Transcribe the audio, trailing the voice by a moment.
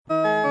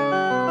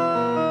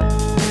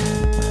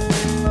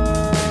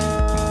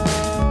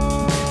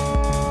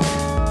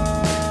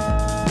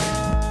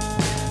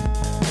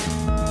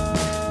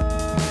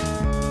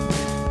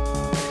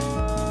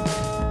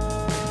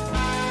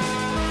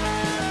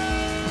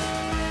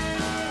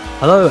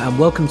Hello and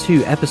welcome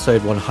to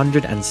episode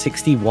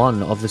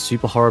 161 of the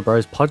Super Horror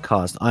Bros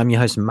podcast. I'm your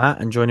host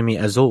Matt, and joining me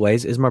as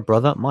always is my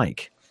brother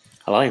Mike.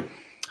 Hello.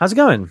 How's it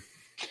going?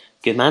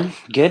 Good, man.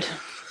 Good.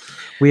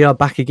 We are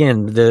back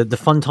again. The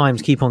fun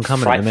times keep on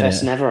coming. Fright at the minute.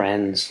 Fest never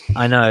ends.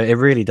 I know, it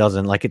really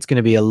doesn't. Like, it's going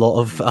to be a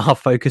lot of our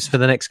focus for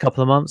the next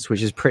couple of months,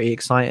 which is pretty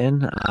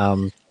exciting.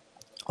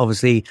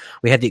 Obviously,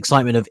 we had the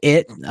excitement of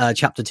It,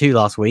 Chapter 2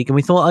 last week, and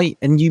we thought,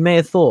 and you may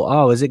have thought,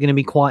 oh, is it going to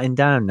be quieting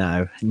down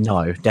now?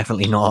 No,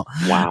 definitely not.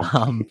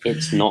 Wow.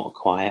 It's not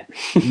quiet.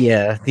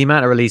 Yeah, the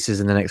amount of releases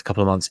in the next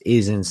couple of months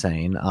is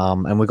insane.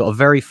 And we've got a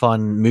very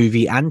fun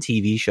movie and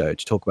TV show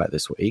to talk about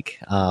this week.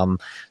 So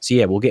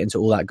yeah, we'll get into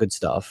all that good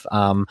stuff.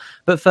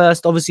 But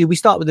first, obviously, we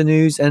start with the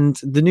news, and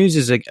the news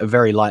is a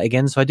very light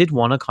again. So I did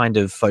want to kind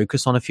of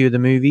focus on a few of the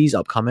movies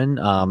upcoming.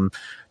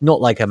 Not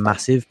like a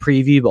massive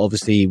preview, but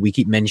obviously we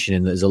keep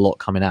mentioning that there's a lot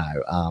coming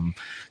out.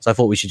 So I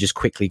thought we should just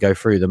quickly go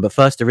through them. But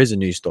first, there is a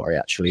news story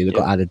actually that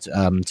got added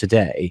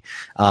today.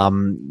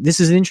 This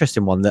is an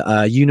interesting one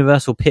that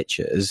Universal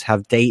Pictures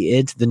have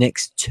dated the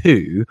next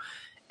two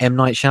M.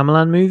 Night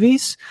Shyamalan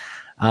movies,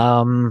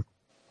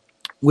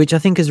 which I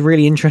think is a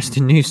really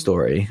interesting news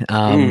story.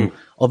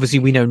 Obviously,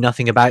 we know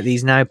nothing about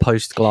these now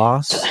post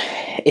Glass.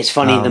 It's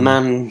funny, the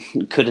man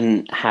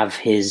couldn't have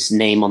his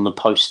name on the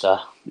poster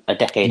a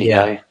decade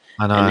ago.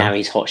 I know. And now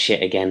he's hot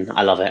shit again.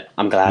 I love it.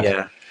 I'm glad.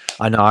 Yeah.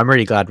 I know. I'm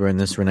really glad we're in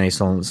this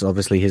renaissance.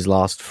 Obviously, his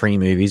last three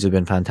movies have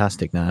been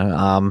fantastic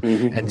now.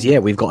 And yeah,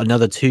 we've got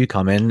another two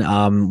coming.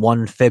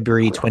 One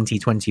February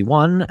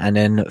 2021 and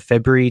then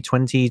February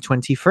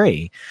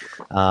 2023.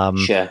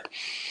 Sure.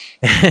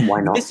 Why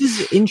not? This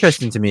is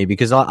interesting to me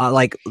because I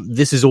like,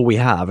 this is all we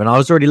have. And I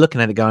was already looking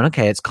at it going,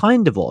 okay, it's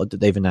kind of odd that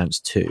they've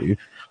announced two.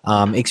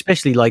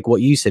 Especially like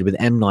what you said with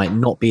M. Night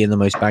not being the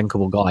most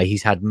bankable guy.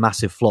 He's had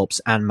massive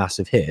flops and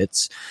massive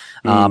hits.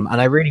 And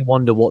I really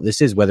wonder what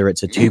this is, whether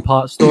it's a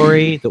two-part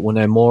story that we'll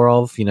know more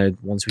of, you know,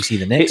 once we see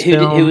the next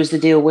film. Who was the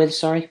deal with,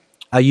 sorry?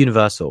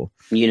 Universal.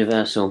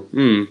 Universal.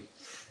 Yeah,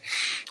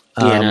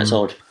 no, it's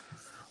odd.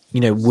 You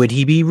know, would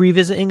he be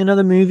revisiting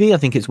another movie? I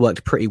think it's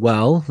worked pretty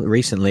well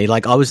recently.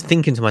 Like, I was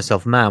thinking to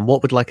myself, man,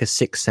 what would like a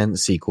Sixth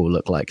Sense sequel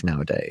look like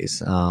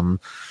nowadays?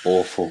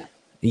 Awful.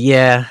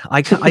 Yeah,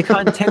 I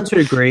kind of tend to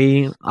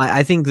agree.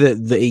 I think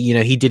that you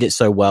know, he did it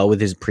so well with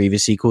his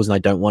previous sequels, and I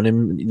don't want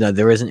him. You know,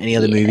 there isn't any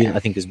other movie that I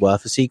think is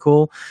worth a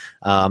sequel.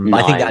 I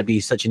think that'd be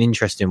such an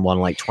interesting one.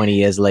 Like 20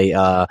 years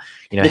later,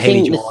 you know,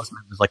 Haley Joel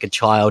Osment was like a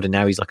child, and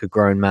now he's like a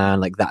grown man.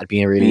 Like that'd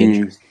be a really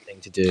interesting thing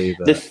to do.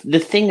 But the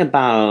thing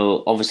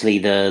about obviously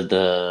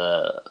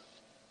the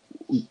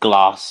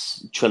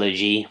Glass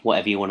trilogy,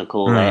 whatever you want to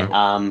call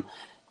it.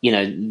 You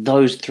know,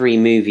 those three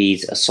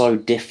movies are so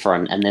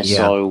different and they're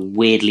so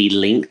weirdly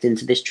linked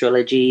into this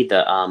trilogy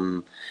that,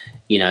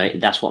 you know,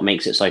 that's what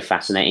makes it so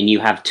fascinating.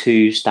 You have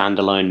two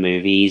standalone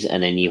movies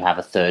and then you have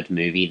a third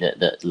movie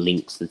that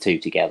links the two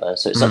together.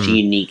 So it's such a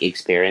unique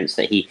experience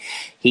that I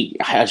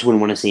just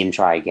wouldn't want to see him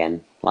try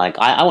again. Like,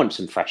 I want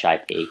some fresh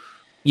IP.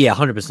 Yeah,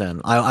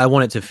 100%. I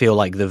want it to feel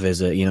like The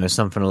Visit, you know,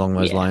 something along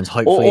those lines.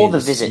 Hopefully, or The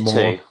Visit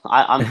too.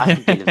 I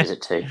can do The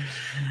Visit too.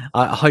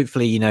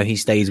 Hopefully, you know, he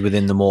stays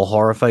within the more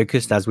horror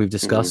focused, as we've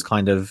discussed.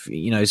 Kind of,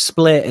 you know,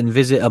 Split and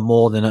Visit are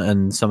more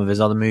than some of his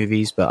other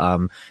movies.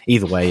 But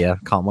either way, yeah,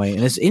 can't wait.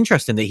 And it's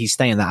interesting that he's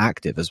staying that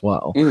active as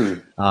well,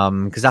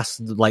 because that's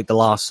like the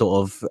last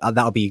sort of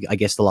that'll be, I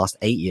guess, the last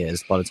 8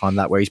 years by the time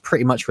that where he's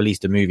pretty much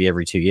released a movie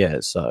every 2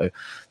 years. So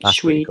that's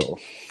Sweet. pretty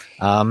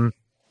cool.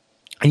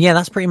 And yeah,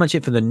 that's pretty much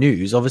it for the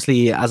news.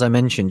 Obviously, as I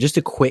mentioned, just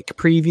a quick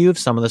preview of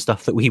some of the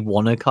stuff that we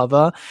want to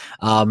cover.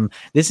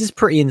 This is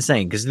pretty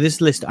insane because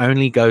this list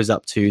only goes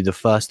up to the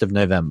 1st of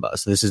November.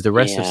 So this is the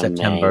rest of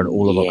September and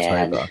all of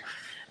October.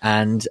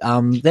 And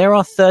there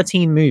are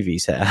 13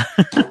 movies here,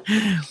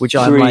 which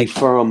I'm like,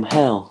 from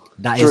hell.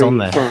 That is on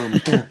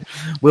there.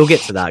 We'll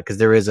get to that because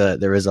there is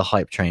a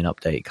Hype Train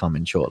update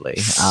coming shortly.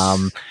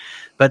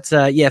 But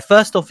yeah,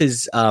 first off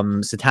is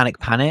Satanic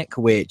Panic,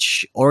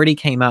 which already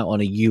came out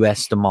on a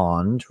US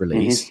demand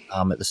release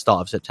at the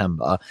start of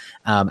September,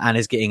 and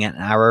is getting an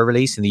Arrow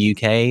release in the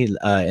UK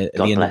at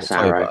the end of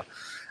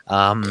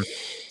October.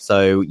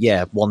 So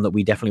yeah, one that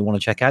we definitely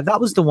want to check out. That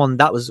was the one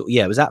it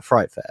was at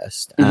Fright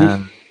Fest.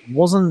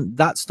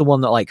 That's the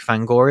one that like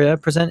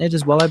Fangoria presented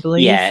as well, I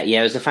believe? Yeah,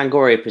 it was the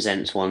Fangoria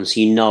Presents one, so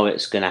you know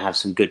it's going to have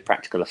some good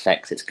practical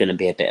effects. It's going to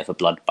be a bit of a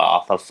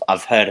bloodbath.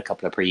 I've heard a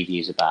couple of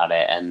previews about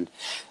it, and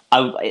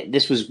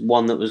this was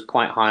one that was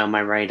quite high on my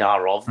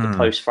radar of the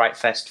post-Fright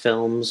Fest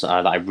films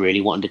that I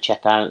really wanted to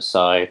check out,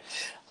 so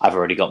I've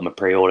already got my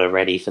pre-order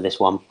ready for this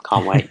one.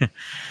 Can't wait.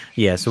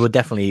 Yeah, so we're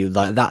definitely,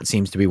 like, that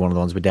seems to be one of the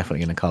ones we're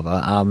definitely going to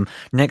cover.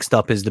 Next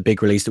up is the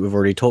big release that we've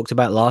already talked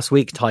about last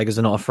week. Tigers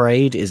Are Not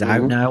Afraid is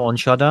out now on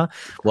Shudder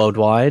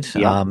worldwide.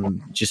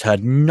 Just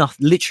heard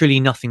literally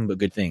nothing but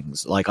good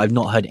things. Like, I've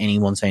not heard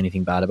anyone say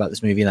anything bad about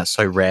this movie, and that's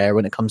so rare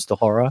when it comes to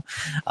horror.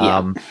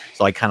 So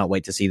I cannot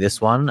wait to see this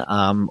one.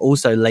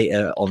 Also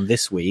later on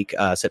this week,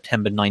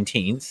 September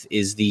 19th,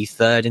 is the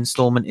third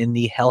installment in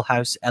the Hell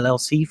House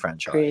LLC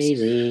franchise.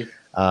 Crazy.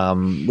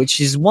 which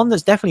is one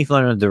that's definitely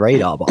flown under the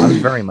radar, but I'm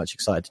very much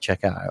excited to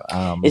check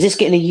out. Is this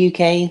getting a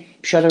UK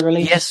Shudder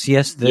release?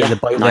 Yes, they're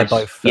both. Nice. They're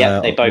both.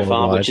 They both worldwide.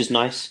 Are, which is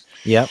nice.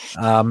 Yep.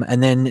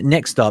 And then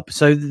next up,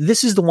 so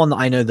this is the one that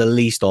I know the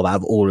least of out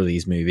of all of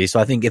these movies. So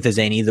I think if there's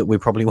any that we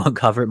probably won't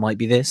cover, it might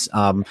be this,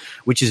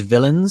 which is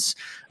Villains.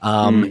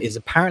 Is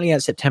apparently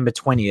at September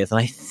 20th, and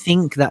I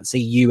think that's a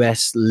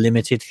US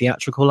limited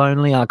theatrical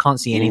only. I can't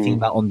see anything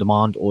about on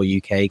demand or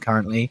UK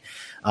currently.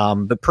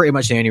 But pretty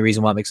much the only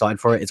reason why I'm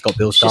excited for it, it's got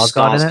Bill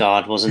Skarsgård in it.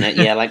 Skarsgård, wasn't it?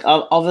 Yeah, like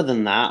other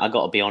than that, I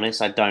got to be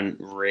honest, I don't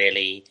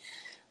really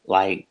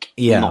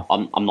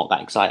I'm not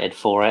that excited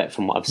for it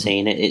from what I've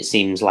seen. It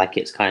seems like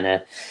it's kind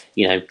of,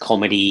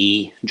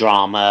 comedy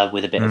drama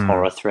with a bit of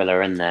horror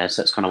thriller in there.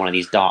 So it's kind of one of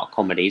these dark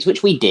comedies,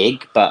 which we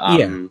dig, but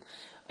I'm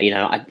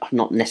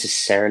not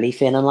necessarily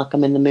feeling like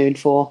I'm in the mood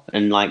for.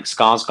 And like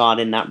Skarsgård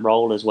in that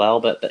role as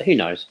well, but who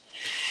knows?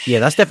 Yeah,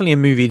 that's definitely a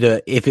movie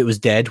that if it was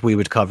dead, we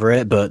would cover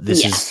it. But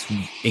this is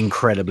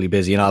incredibly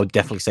busy, and I would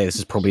definitely say this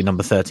is probably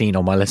number 13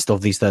 on my list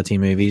of these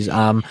 13 movies.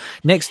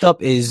 Next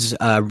up is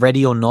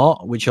Ready or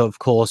Not, which of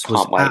course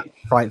was at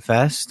Fright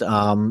Fest.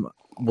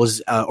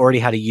 Was already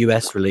had a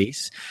US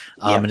release,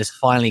 and is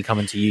finally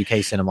coming to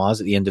UK cinemas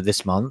at the end of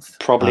this month.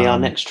 Probably our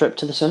next trip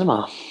to the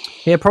cinema.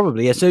 Yeah,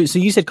 probably. Yeah. So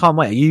you said can't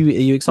wait. Are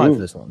you excited for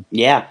this one?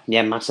 Yeah,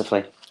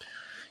 massively.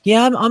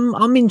 Yeah,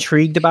 I'm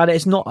intrigued about it.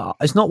 It's not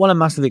what I'm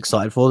massively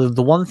excited for.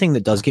 The one thing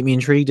that does get me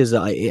intrigued is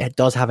that it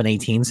does have an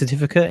 18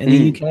 certificate in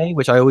the UK,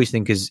 which I always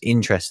think is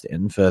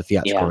interesting for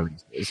theatrical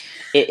releases.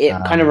 It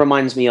kind of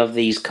reminds me of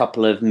these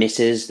couple of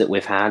misses that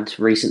we've had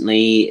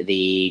recently,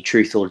 the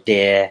Truth or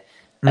Dare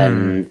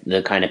and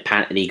the kind of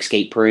the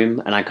Escape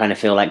Room, and I kind of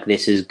feel like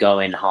this is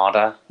going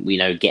harder,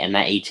 getting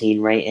that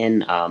 18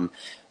 rating.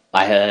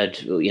 I heard,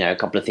 a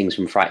couple of things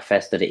from Fright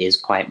Fest that it is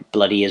quite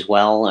bloody as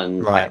well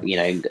and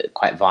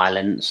quite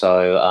violent.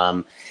 So,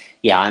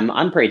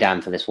 I'm pretty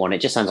down for this one.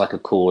 It just sounds like a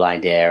cool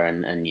idea,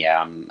 and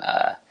I'm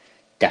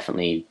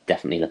definitely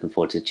looking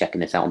forward to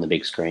checking this out on the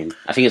big screen.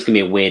 I think it's gonna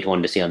be a weird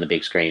one to see on the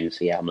big screen.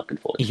 So I'm looking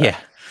forward to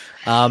that.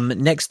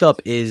 Next up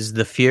is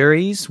The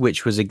Furies,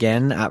 which was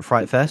again at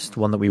Fright Fest,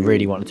 one that we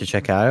really wanted to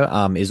check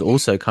out. Is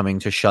also coming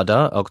to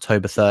Shudder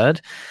October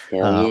 3rd.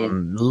 A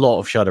lot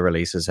of Shudder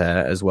releases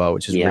here as well,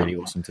 which is really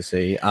awesome to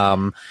see.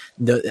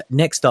 The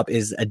next up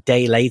is A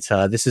Day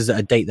Later. This is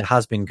a date that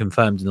has been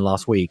confirmed in the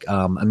last week.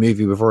 A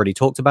movie we've already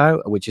talked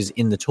about, which is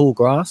In the Tall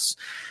Grass.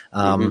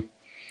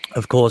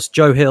 Of course,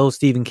 Joe Hill,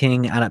 Stephen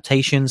King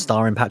adaptation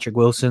starring Patrick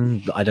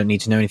Wilson. I don't need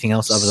to know anything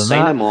else other than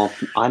that. No more.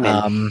 I'm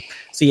in.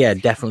 So yeah,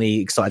 definitely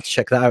excited to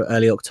check that out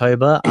early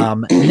October.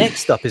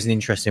 Next up is an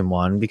interesting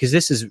one because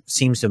this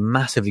seems to have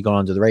massively gone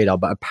under the radar,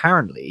 but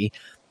apparently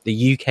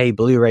the UK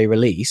Blu-ray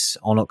release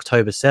on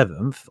October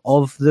 7th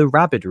of the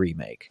Rabid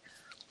remake.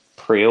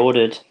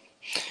 Pre-ordered.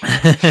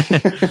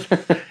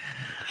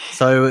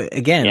 So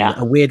again,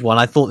 a weird one.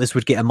 I thought this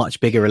would get a much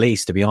bigger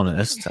release, to be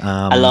honest.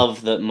 I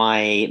love that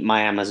my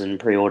Amazon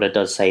pre-order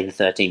does say the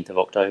 13th of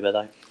October,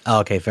 though. Oh,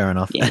 okay, fair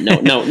enough. Yeah,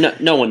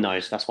 no one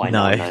knows. That's why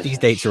no one knows. These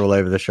dates are all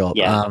over the shop.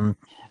 Yeah.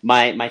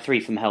 My 3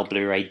 from Hell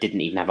Blu-ray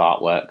didn't even have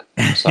artwork,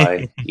 so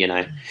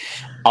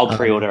I'll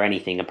pre-order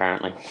anything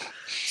apparently.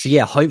 So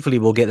yeah, hopefully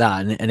we'll get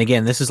that. And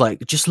again, this is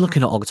like just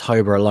looking at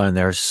October alone,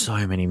 there are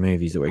so many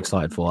movies that we're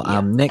excited for.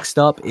 Next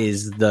up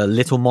is The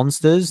Little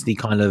Monsters, the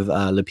kind of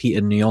Lupita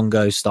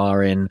Nyong'o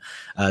starring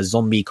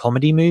zombie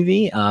comedy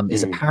movie.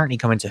 Is apparently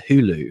coming to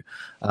Hulu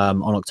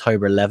on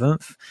October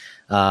 11th.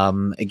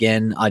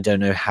 Again, I don't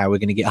know how we're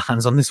going to get our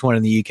hands on this one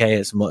in the UK.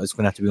 It's going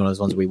to have to be one of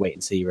those ones we wait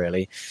and see,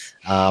 really.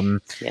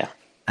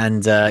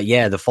 And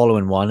the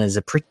following one is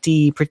a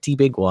pretty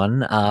big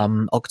one.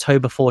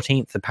 October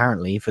 14th,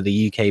 apparently, for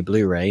the UK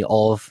Blu-ray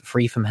of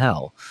Free from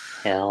Hell.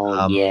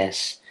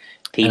 Yes.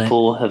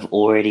 People have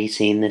already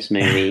seen this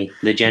movie.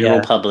 The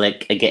general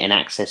public are getting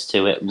access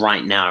to it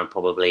right now.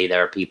 Probably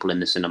there are people in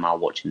the cinema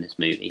watching this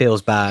movie.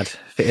 Feels bad.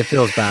 It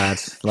feels bad.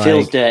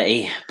 Feels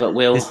dirty, but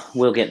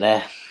we'll get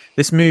there.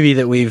 This movie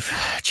that we've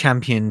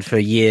championed for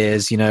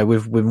years,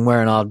 we've been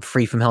wearing our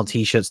Free From Hell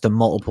t-shirts to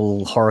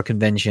multiple horror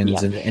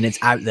conventions, and it's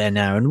out there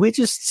now, and we're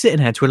just sitting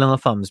here twiddling our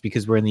thumbs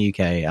because we're in the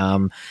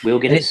UK. We'll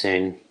get it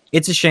soon.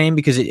 It's a shame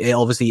because it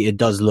obviously it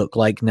does look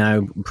like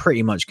now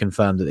pretty much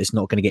confirmed that it's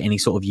not going to get any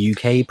sort of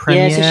UK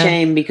premiere. Yeah, it's a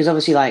shame because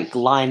obviously like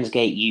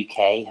Lionsgate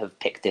UK have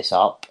picked this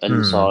up,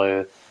 and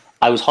so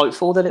I was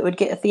hopeful that it would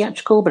get a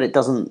theatrical, but it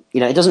doesn't.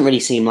 It doesn't really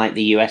seem like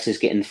the US is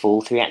getting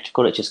full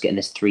theatrical. It's just getting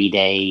this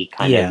 3-day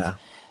kind of.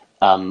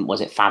 Was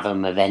it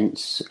Fathom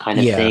events kind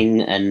of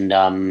thing, and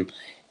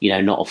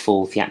not a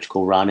full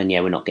theatrical run, and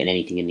we're not getting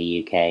anything in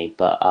the UK.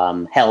 But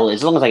hell,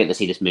 as long as I get to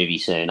see this movie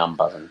soon, I'm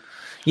buzzing.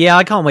 Yeah,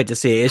 I can't wait to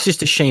see it. It's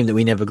just a shame that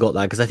we never got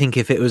that because I think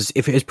if it was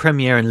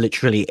premiering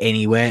literally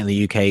anywhere in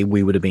the UK,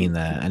 we would have been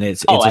there, and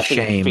it's a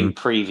shame. I think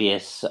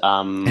previous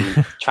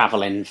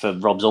traveling for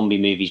Rob Zombie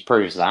movies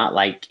proves that.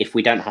 Like, if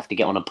we don't have to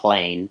get on a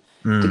plane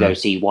to go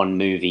see one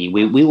movie.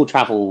 We will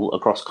travel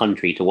across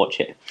country to watch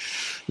it.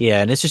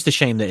 Yeah, and it's just a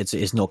shame that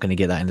it's not going to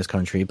get that in this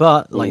country.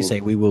 But like you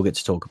say, we will get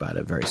to talk about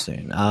it very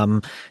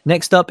soon.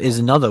 Next up is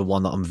another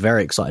one that I'm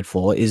very excited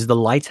for, is The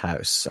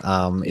Lighthouse.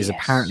 Is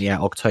apparently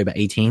out October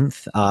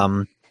 18th.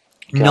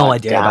 No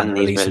idea about the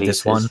release of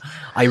this one.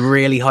 I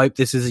really hope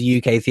this is a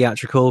UK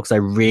theatrical, because I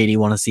really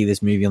want to see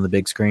this movie on the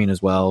big screen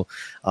as well,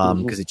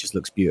 because it just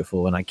looks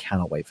beautiful, and I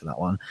cannot wait for that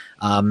one.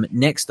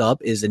 Next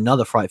up is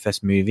another Fright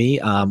Fest movie,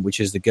 which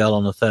is The Girl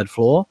on the Third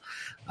Floor.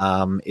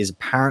 Is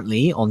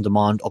apparently on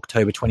demand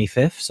October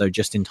 25th, so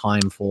just in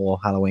time for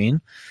Halloween.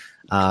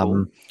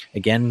 Cool.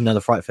 Again,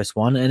 another Fright Fest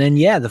one. And then,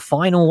 the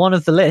final one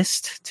of the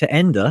list to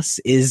end us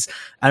is,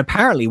 and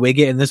apparently we're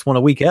getting this one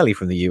a week early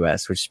from the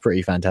US, which is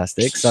pretty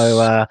fantastic.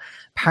 So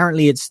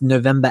apparently it's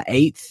November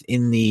 8th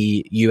in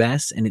the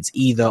US, and it's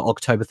either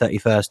October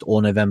 31st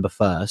or November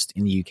 1st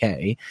in the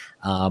UK,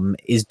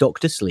 is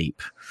Doctor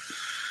Sleep.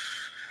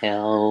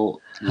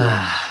 Hell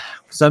yeah.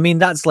 So, I mean,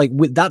 that's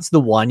the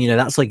one,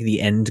 that's like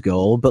the end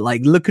goal. But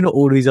like looking at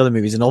all these other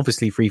movies, and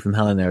obviously Free from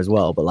Hell in there as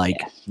well. But like,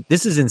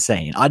 this is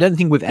insane. I don't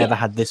think we've ever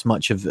had this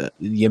much of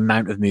the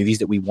amount of movies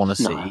that we want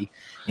to see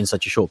in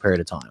such a short period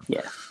of time.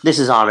 Yeah, this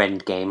is our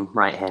end game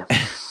right here.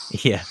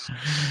 Yeah.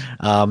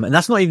 And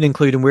that's not even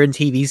including, we're in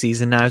TV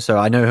season now. So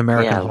I know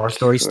American Horror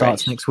Story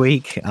starts next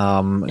week.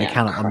 I'm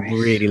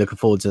really looking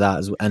forward to that,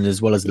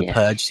 as well as The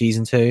Purge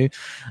season 2.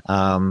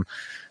 So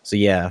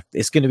yeah,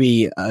 it's going to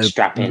be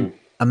strap in.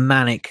 A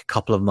manic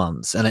couple of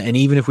months, and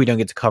even if we don't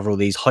get to cover all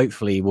these,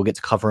 hopefully we'll get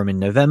to cover them in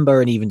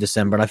November and even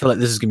December. And I feel like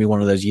this is gonna be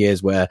one of those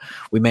years where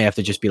we may have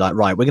to just be like,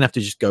 right, we're gonna have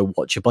to just go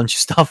watch a bunch of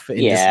stuff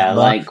in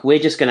December. Like we're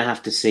just gonna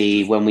have to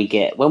see when we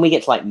get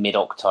to like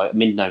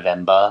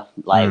mid-November,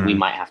 like we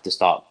might have to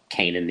start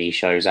caning these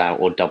shows out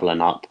or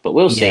doubling up, but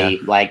we'll see.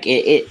 Like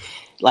it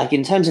like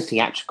in terms of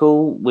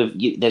theatrical,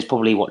 there's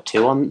probably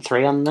 3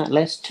 on that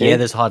list. 2? Yeah,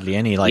 there's hardly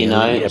any.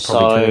 Like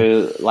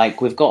so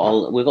like we've got a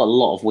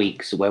lot of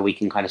weeks where we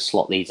can kind of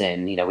slot these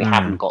in. We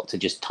haven't got to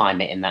just time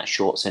it in that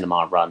short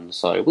cinema run,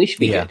 so we should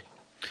be good.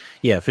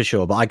 Yeah, for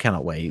sure. But I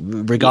cannot wait,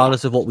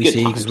 regardless of what we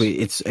see, because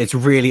it's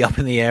really up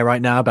in the air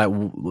right now about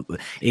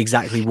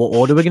exactly what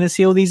order we're going to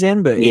see all these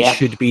in. But it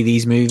should be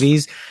these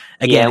movies.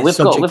 Again, we've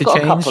got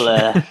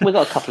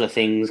a couple of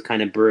things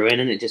kind of brewing,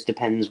 and it just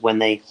depends when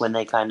they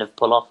kind of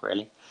pull off,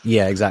 really.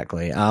 Yeah,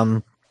 exactly.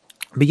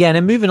 But yeah, and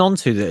then moving on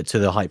to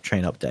the Hype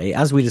Train update,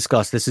 as we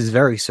discussed, this is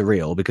very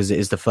surreal because it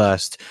is the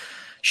first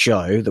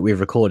show that we've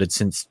recorded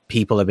since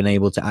people have been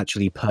able to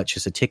actually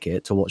purchase a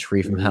ticket to watch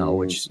Free from Hell,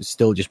 which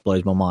still just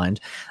blows my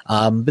mind.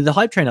 But the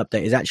Hype Train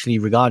update is actually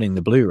regarding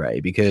the Blu-ray,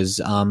 because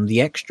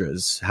the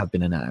extras have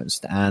been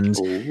announced, and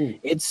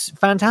it's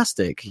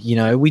fantastic.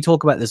 We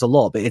talk about this a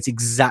lot, but it's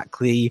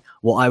exactly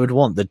what I would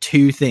want. The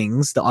 2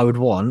 things that I would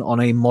want on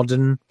a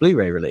modern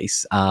Blu-ray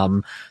release.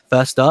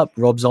 First up,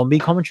 Rob Zombie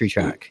commentary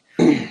track.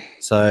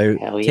 So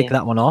tick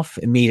that one off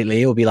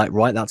immediately. It'll be like,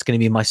 right, that's going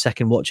to be my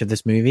second watch of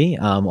this movie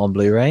on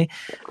Blu-ray.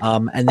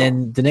 And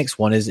then the next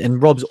one is,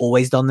 and Rob's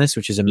always done this,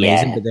 which is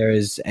amazing, but there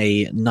is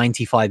a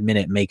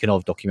 95-minute making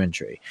of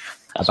documentary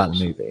about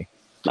the movie.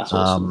 That's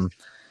awesome.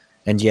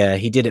 And yeah,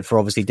 he did it for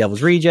obviously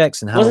Devil's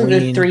Rejects and Halloween.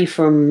 Wasn't the 3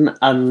 from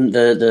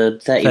the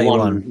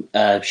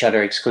 31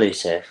 Shudder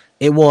exclusive?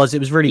 It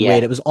was really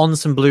weird. It was on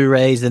some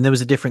Blu-rays, then there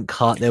was a different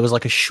cut. There was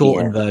like a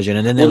shortened version,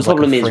 and then there was like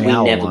a 3-hour one. The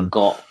problem is we never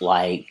got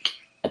like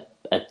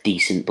a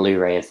decent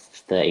Blu-ray of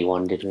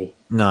 31, did we?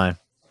 No.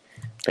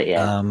 But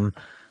yeah.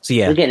 So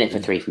yeah, we're getting it for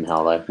 3 from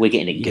Hell though. We're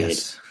getting it good.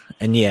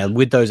 And yeah,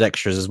 with those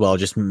extras as well,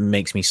 just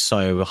makes me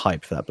so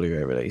hyped for that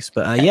Blu-ray release.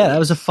 But that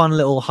was a fun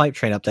little Hype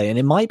Train update, and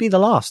it might be the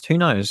last. Who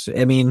knows?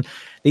 I mean,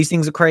 these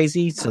things are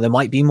crazy, so there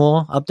might be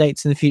more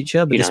updates in the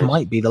future, but this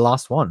might be the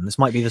last one. This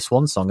might be the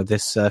swan song of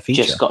this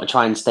feature. Just got to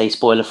try and stay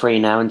spoiler-free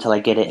now until I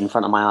get it in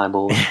front of my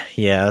eyeballs.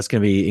 Yeah, that's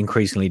going to be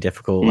increasingly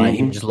difficult. Like,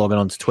 even just logging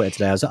onto Twitter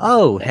today, I was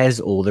like,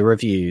 here's all the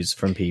reviews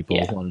from people.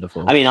 Yeah.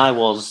 Wonderful. I mean, I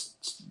was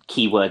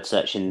keyword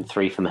searching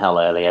 3 from Hell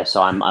earlier,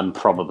 so I'm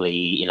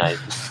probably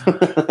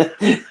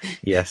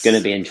yes, going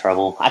to be in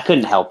trouble. I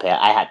couldn't help it.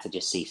 I had to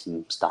just see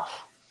some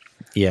stuff.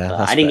 Yeah,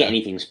 I didn't get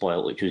anything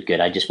spoiled, which was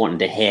good. I just wanted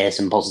to hear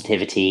some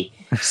positivity,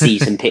 see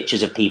some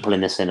pictures of people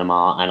in the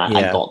cinema, and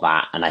I got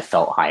that, and I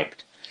felt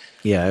hyped.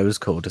 Yeah, it was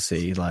cool to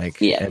see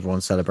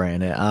everyone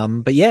celebrating it.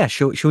 But yeah,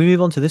 shall we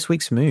move on to this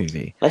week's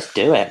movie? Let's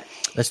do it.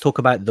 Let's talk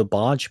about The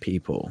Barge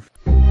People.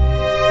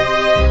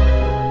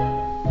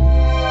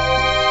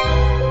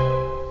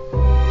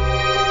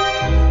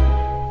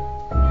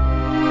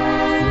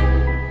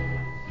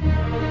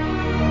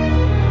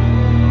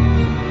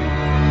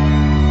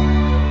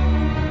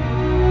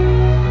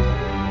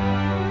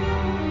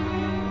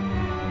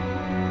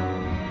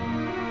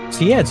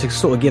 So yeah, to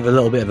sort of give a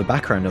little bit of a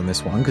background on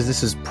this one, because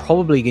this is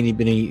probably going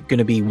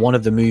to be one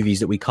of the movies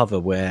that we cover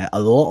where a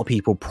lot of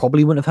people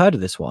probably wouldn't have heard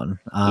of this one.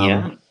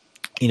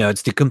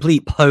 It's the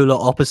complete polar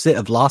opposite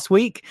of last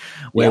week,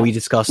 where we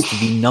discussed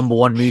the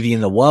 #1 movie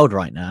in the world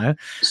right now.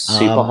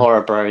 Super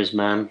horror bros,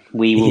 man.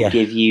 We will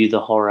give you the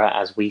horror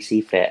as we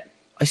see fit.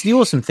 It's the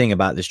awesome thing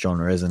about this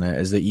genre, isn't it?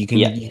 Is that you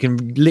Yeah.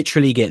 can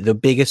literally get the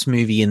biggest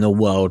movie in the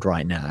world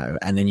right now,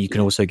 and then you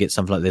can also get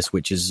something like this,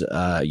 which is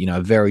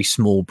a very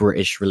small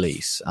British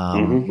release,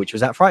 which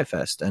was at Fright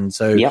Fest, and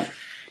so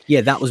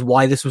yeah, that was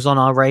why this was on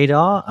our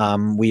radar.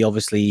 We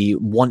obviously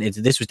wanted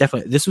this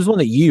was one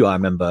that I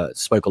remember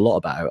spoke a lot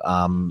about.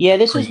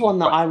 This was one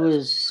that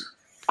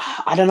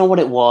I don't know what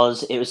it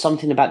was. It was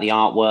something about the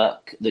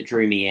artwork that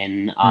drew me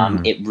in.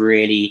 It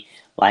really.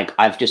 Like,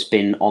 I've just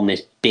been on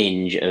this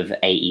binge of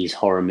 80s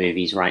horror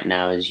movies right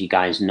now, as you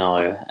guys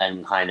know,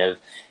 and kind of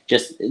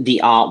just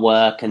the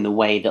artwork and the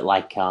way that,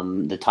 like,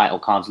 the title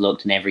cards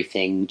looked and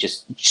everything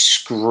just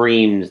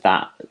screamed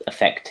that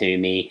effect to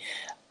me.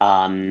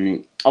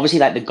 Obviously,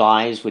 like, the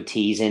guys were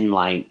teasing,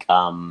 like,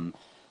 some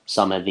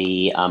of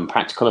the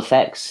practical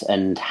effects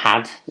and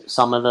had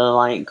some of the,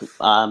 like,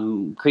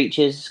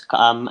 creatures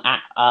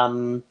at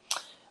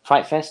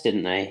Fright Fest,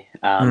 didn't they?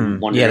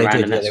 Wandering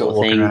around and that sort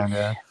of thing.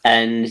 Around.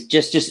 And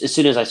just as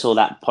soon as I saw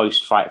that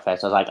post Fright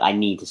Fest, I was like, I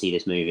need to see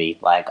this movie.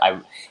 Like,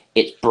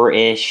 it's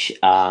British.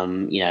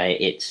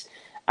 It's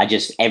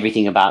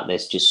everything about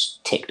this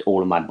just ticked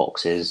all of my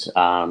boxes.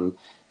 So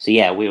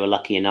yeah, we were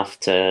lucky enough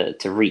to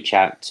reach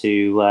out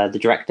to the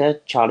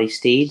director, Charlie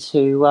Steeds,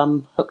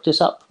 who hooked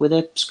us up with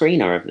a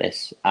screener of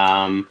this.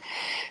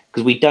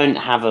 Because we don't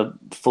have a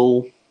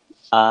full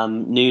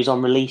news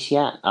on release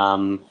yet.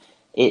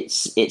 It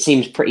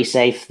seems pretty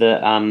safe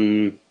that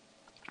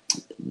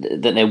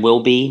that there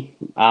will be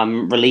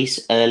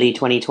release early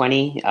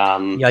 2020.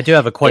 I do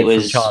have a quote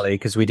from Charlie,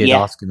 because we did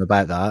ask him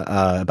about that,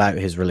 about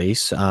his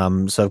release.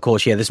 So of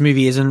course, this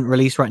movie isn't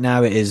released right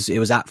now. It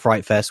was at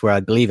Fright Fest, where I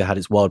believe it had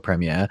its world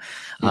premiere.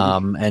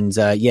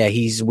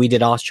 We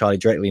did ask Charlie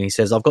directly, and he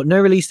says, I've got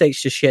no release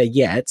dates to share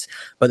yet,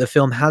 but the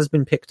film has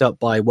been picked up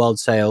by World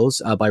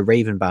Sales, by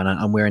Raven Banner,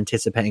 and we're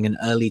anticipating an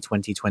early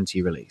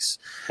 2020 release.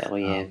 Hell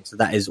yeah. So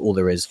that is all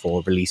there is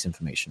for release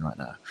information right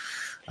now.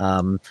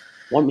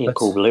 Want me a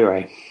cool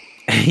Blu-ray?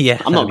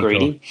 Yeah, I'm not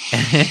greedy.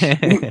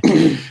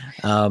 Cool.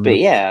 But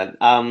yeah,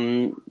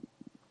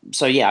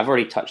 so yeah, I've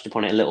already touched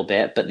upon it a little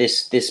bit, but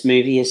this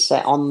movie is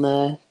set on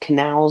the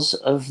canals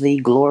of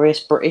the glorious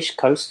British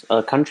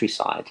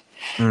countryside.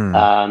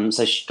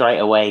 So straight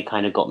away,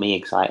 kind of got me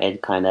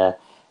excited. Kind of,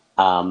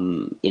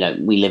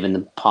 we live in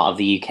the part of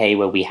the UK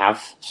where we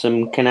have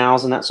some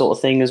canals and that sort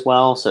of thing as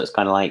well. So it's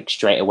kind of like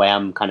straight away,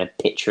 I'm kind of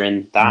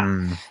picturing that.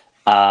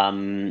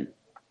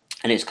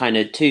 And it's kind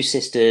of two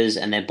sisters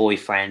and their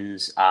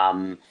boyfriends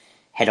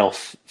head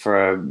off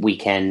for a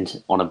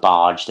weekend on a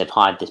barge. They've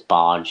hired this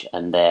barge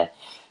and they're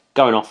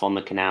going off on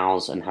the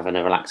canals and having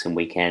a relaxing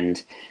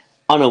weekend,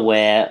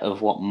 unaware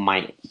of what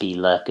might be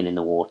lurking in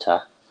the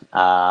water,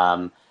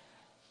 i.e.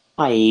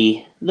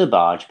 the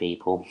barge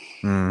people.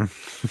 So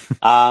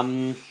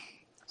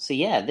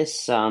yeah,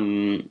 this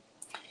little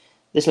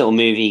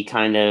movie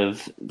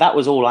that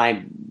was all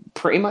I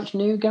pretty much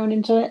knew going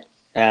into it.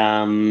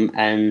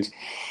 And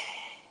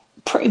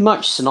pretty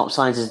much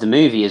synopsizes the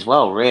movie as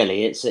well,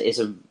 really. It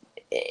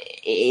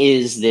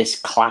is this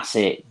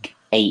classic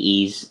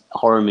 80s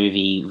horror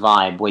movie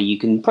vibe where you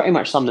can pretty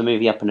much sum the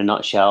movie up in a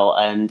nutshell,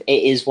 and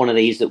it is one of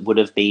these that would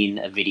have been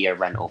a video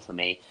rental for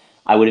me.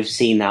 I would have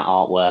seen that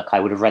artwork,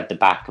 I would have read the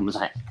back and was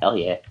like, hell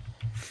yeah.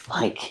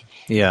 Like,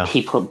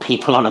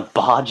 people on a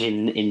barge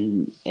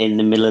in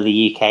the middle of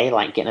the UK,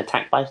 like, getting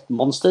attacked by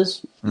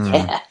monsters.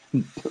 Yeah.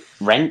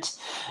 Rent.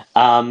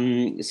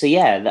 So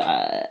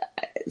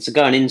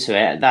going into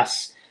it,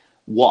 that's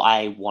what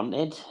I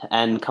wanted,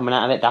 and coming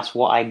out of it, that's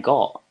what I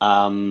got.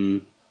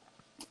 I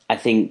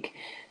think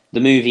the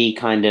movie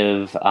kind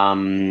of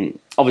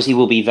obviously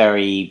will be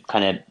very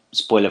kind of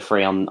spoiler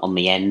free on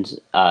the end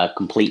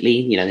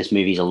completely. This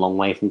movie's a long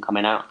way from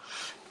coming out,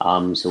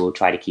 so we'll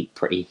try to keep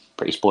pretty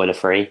spoiler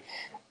free.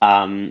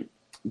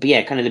 But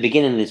yeah, kind of the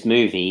beginning of this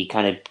movie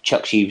kind of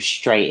chucks you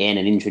straight in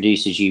and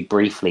introduces you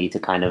briefly to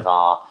kind of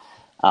our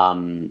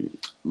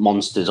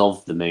monsters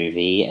of the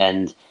movie,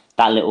 and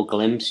that little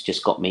glimpse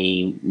just got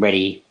me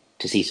ready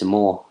to see some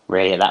more,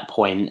 really, at that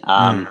point.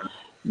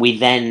 We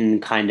then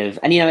kind of,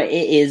 and it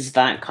is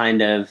that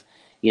kind of,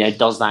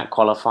 does that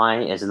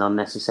qualify as an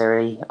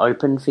unnecessary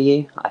open for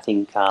you? I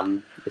think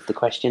is the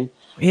question.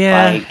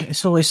 Yeah,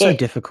 it's always so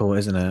difficult,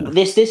 isn't it?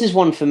 This is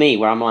one for me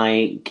where I'm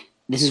like,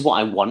 this is what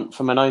I want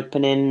from an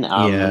opening.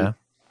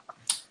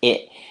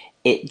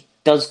 It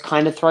does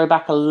kind of throw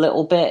back a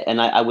little bit, and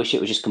I wish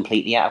it was just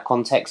completely out of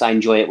context. I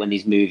enjoy it when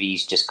these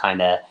movies just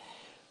kind of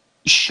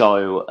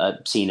show a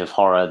scene of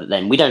horror that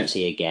then we don't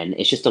see again.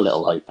 It's just a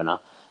little opener.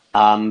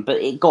 But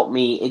it got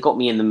me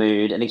in the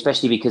mood, and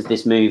especially because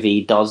this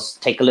movie does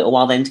take a little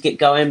while then to get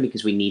going,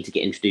 because we need to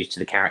get introduced to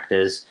the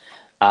characters.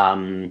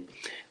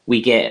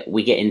 We get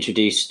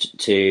introduced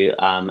to,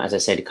 as I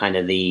said, kind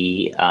of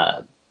the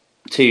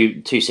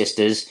two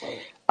sisters,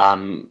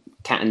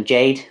 Kat and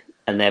Jade,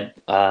 and they're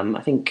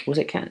I think, was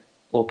it Kat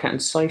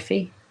and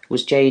Sophie?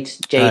 Was Jade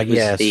was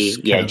yes,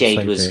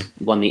 Jade was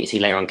one that you see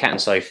later on, Kat and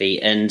Sophie,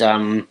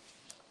 and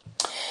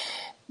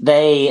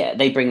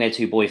they bring their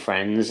two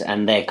boyfriends,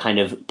 and they're kind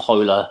of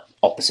polar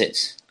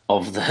opposites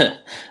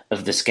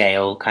of the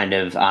scale. Kind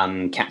of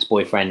Kat's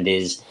boyfriend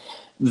is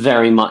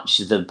very much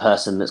the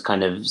person that's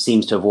kind of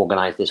seems to have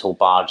organized this whole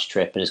barge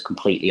trip and is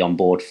completely on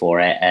board for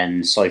it.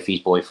 And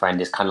Sophie's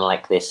boyfriend is kind of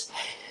like this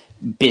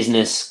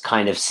business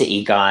kind of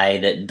city guy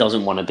that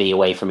doesn't want to be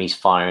away from his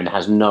phone,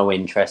 has no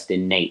interest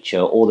in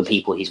nature or the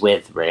people he's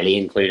with, really,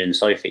 including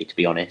Sophie, to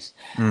be honest.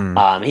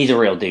 He's a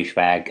real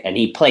douchebag, and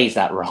he plays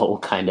that role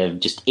kind of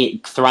just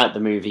throughout the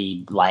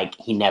movie. Like,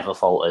 he never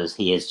falters.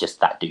 He is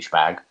just that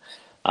douchebag,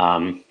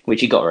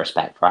 which you got to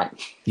respect, right?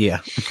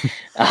 Yeah.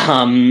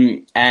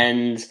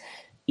 And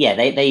yeah,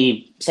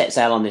 they set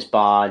sail on this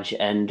barge,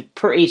 and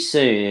pretty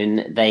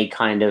soon they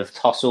kind of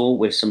tussle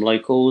with some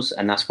locals,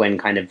 and that's when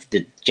kind of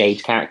the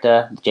Jade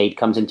character, Jade,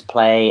 comes into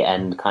play,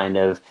 and kind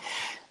of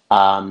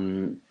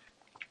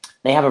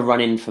they have a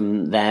run-in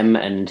from them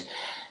and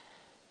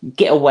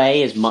get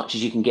away as much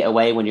as you can get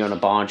away when you're on a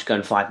barge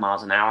going 5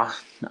 miles an hour.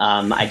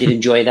 I did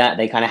enjoy that.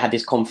 They kind of had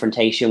this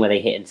confrontation where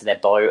they hit into their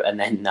boat, and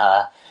then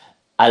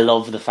I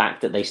love the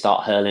fact that they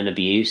start hurling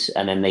abuse,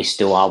 and then they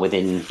still are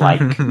within like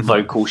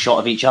vocal shot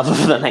of each other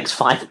for the next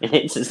 5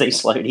 minutes as they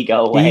slowly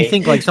go away. You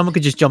think like someone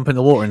could just jump in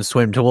the water and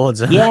swim towards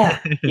them?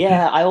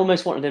 Yeah. I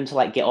almost wanted them to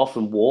like get off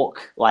and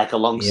walk like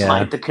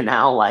alongside the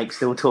canal, like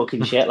still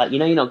talking shit. Like,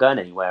 you're not going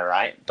anywhere,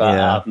 right?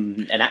 But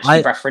and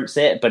actually reference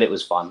it, but it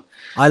was fun.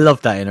 I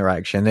loved that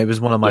interaction. It was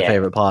one of my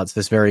favorite parts.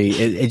 This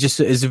it just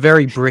is a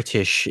very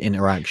British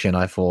interaction,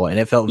 I thought, and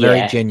it felt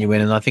very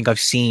genuine. And I think I've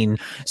seen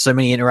so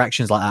many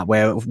interactions like that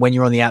where when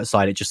you're on the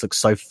outside, it just looks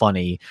so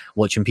funny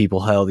watching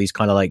people hurl these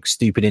kind of like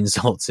stupid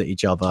insults at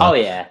each other. Oh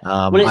yeah,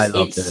 well, I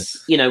loved it.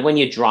 When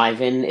you're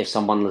driving, if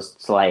someone was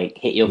to like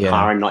hit your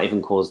car and not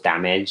even cause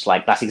damage,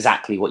 like that's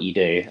exactly what you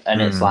do.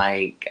 And it's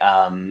like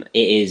it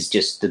is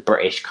just the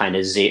British kind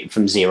of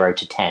from 0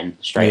 to 10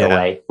 straight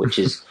away, which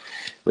is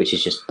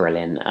just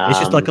brilliant. It's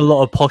just like a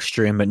lot of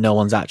posturing, but no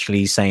one's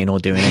actually saying or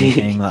doing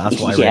anything. That's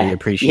what I really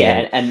appreciate.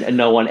 Yeah, and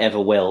no one ever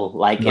will.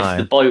 Like, if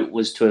the boat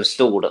was to have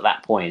stalled at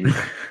that point,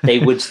 they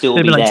would still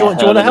be like, there.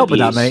 Do you want to help with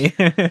that, mate?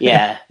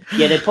 yeah,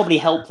 they'd probably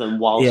help them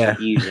whilst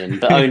abusing,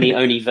 but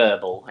only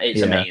verbal.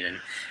 It's amazing.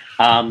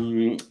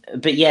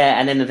 But yeah,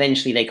 and then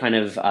eventually they kind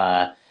of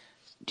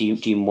do you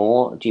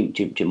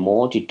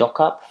dock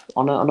up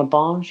on a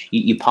barge?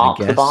 You park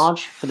the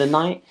barge for the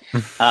night.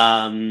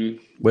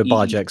 We're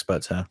barge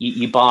experts here.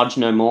 You barge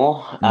no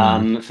more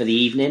for the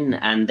evening,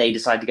 and they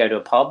decide to go to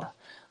a pub,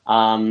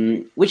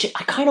 which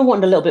I kind of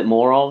wanted a little bit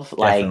more of.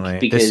 Like, definitely.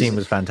 because this scene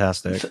was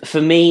fantastic.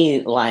 For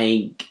me,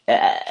 like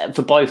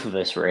for both of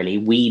us, really,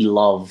 we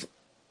love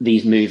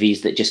these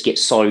movies that just get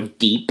so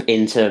deep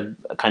into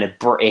kind of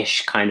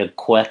British kind of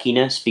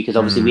quirkiness, because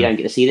obviously we don't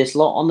get to see this a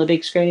lot on the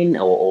big screen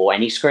or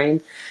any screen.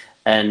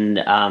 And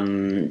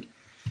and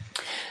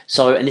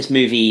this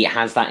movie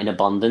has that in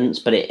abundance,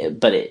 but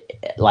it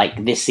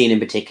like this scene in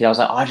particular, I was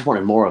like, I just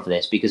wanted more of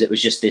this, because it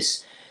was just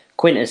this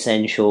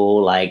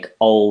quintessential like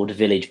old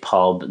village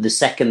pub. The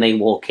second they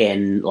walk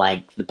in,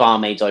 like the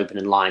barmaid's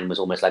opening line was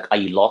almost like, "Are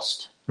you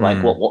lost?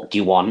 Like, what do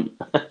you want?"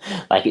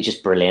 Like, it's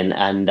just brilliant.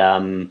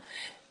 And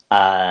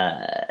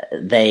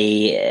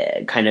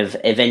they kind of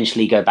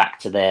eventually go back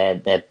to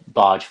their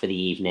barge for the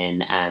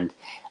evening, and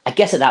I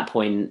guess at that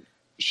point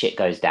shit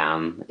goes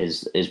down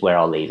is where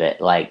I'll leave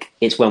it. Like,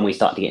 it's when we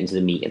start to get into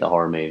the meat of the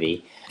horror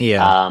movie.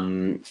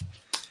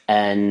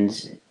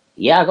 And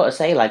yeah, I gotta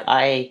say, like,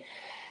 I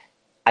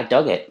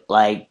dug it.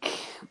 Like,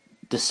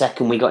 the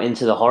second we got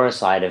into the horror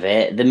side of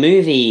it, the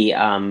movie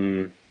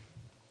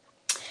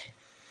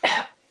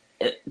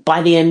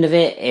by the end of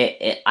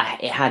it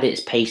had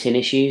its pacing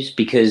issues,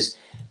 because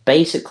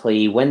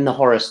basically when the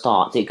horror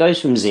starts, it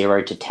goes from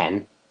 0 to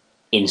 10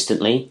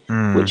 instantly,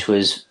 which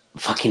was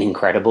fucking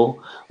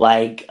incredible.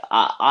 Like,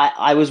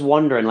 I was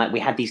wondering, like, we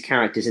had these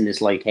characters in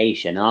this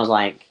location, and I was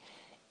like,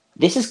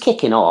 this is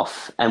kicking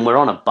off, and we're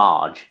on a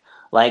barge.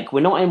 Like,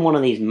 we're not in one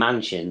of these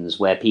mansions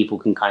where people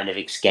can kind of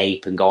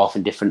escape and go off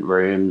in different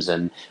rooms,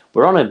 and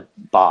we're on a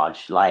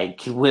barge.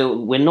 Like,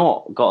 we're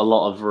not got a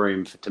lot of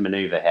room to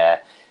maneuver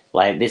here.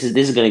 Like, this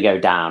is going to go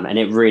down, and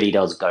it really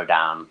does go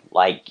down.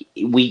 Like,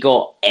 we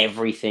got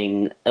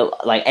everything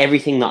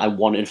that I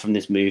wanted from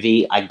this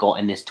movie, I got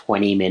in this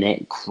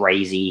 20-minute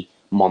crazy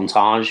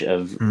montage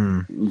of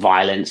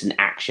violence and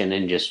action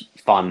and just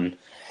fun,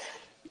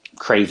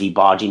 crazy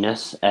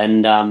barginess.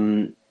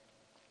 And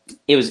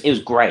it was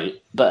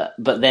great. But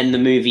then the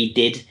movie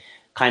did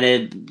kind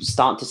of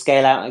start to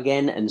scale out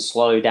again and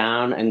slow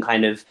down, and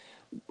kind of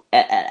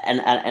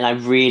and I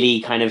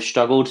really kind of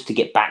struggled to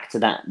get back to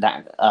that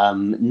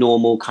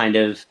normal kind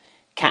of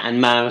cat and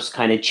mouse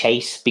kind of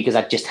chase, because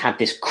I just had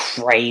this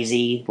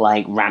crazy,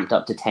 like, ramped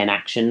up to 10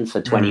 action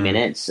for 20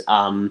 minutes.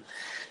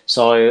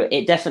 So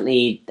it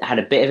definitely had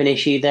a bit of an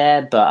issue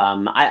there, but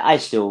I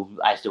still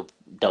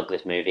dug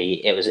this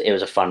movie. It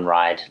was a fun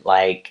ride.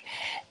 Like,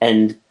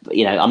 and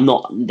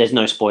there's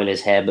no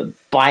spoilers here, but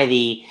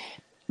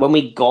when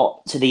we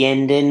got to the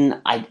ending,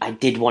 I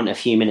did want a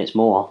few minutes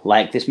more.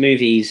 Like, this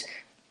movie's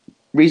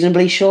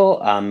reasonably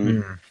short,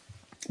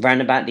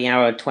 round about the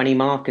hour 20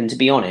 mark, and to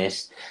be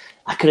honest,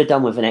 I could have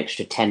done with an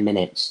extra 10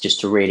 minutes just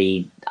to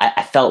really.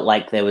 I felt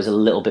like there was a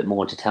little bit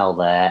more to tell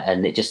there,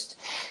 and it just,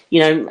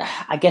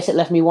 I guess it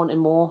left me wanting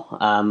more.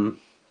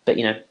 But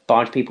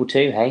barge people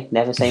too. Hey,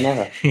 never say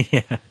never.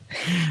 Yeah,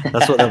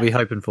 that's what they'll be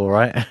hoping for,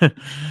 right?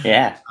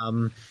 Yeah.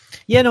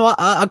 Yeah, no,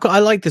 I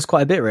like this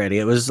quite a bit. Really,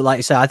 it was like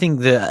I say, I think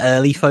the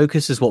early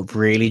focus is what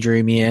really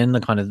drew me in. The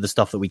kind of the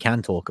stuff that we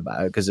can talk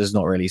about because it's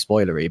not really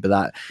spoilery,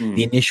 but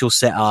the initial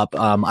setup,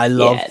 I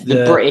love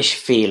the British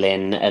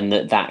feeling and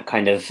that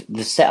kind of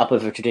the setup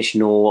of a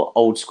traditional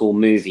old school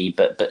movie,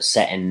 but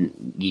set in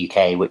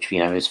UK, which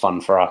is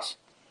fun for us.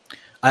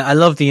 I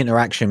love the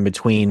interaction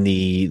between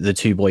the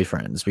two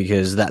boyfriends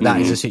because that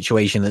is a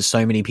situation that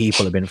so many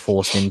people have been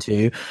forced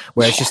into,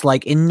 where it's just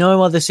like in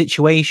no other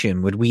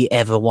situation would we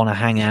ever want to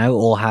hang out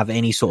or have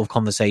any sort of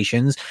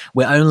conversations.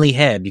 We're only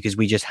here because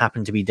we just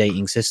happen to be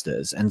dating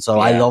sisters, and so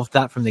I loved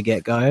that from the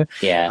get go.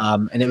 Yeah,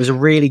 and it was a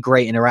really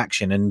great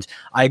interaction, and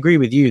I agree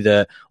with you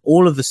that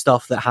all of the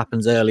stuff that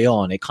happens early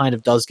on, it kind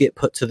of does get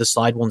put to the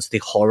side once the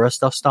horror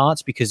stuff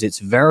starts because it's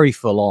very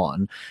full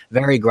on,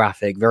 very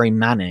graphic, very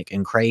manic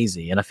and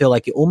crazy, and I feel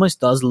like it almost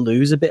does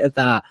lose a bit of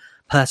that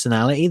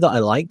personality that I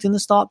liked in the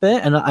start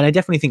bit. And I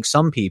definitely think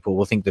some people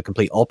will think the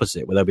complete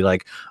opposite, where they'll be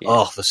like,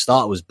 oh, the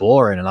start was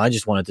boring and I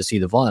just wanted to see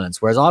the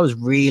violence. Whereas I was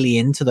really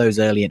into those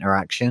early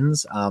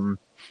interactions.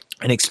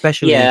 And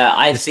especially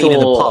the scene in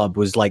the pub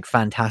was like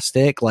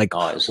fantastic. Like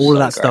all of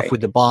that stuff with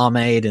the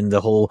barmaid and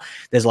the whole,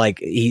 there's like,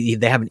 they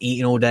haven't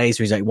eaten all day.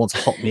 So he's like, wants a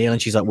hot meal. And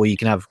she's like, well, you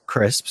can have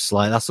crisps.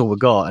 Like that's all we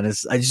got. And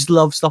I just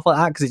love stuff like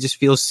that because it just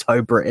feels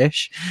so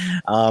British.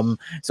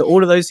 So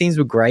all of those scenes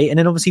were great. And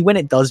then obviously when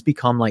it does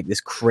become like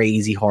this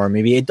crazy horror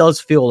movie, it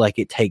does feel like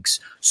it takes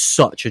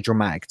such a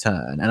dramatic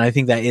turn. And I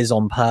think that is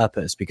on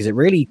purpose because it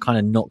really kind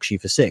of knocks you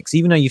for six,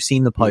 even though you've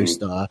seen the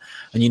poster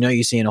and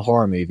you're seeing a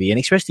horror movie, and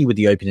especially with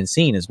the opening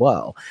scene as well.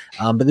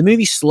 But the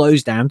movie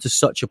slows down to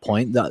such a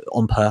point that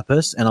on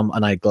purpose, and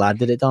I'm glad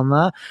that it done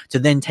that, to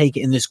then take it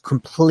in this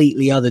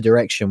completely other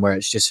direction where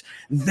it's just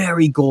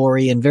very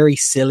gory and very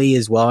silly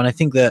as well. And I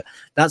think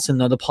that's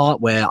another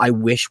part where I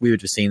wish we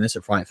would have seen this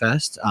at Fright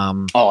Fest.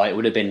 It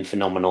would have been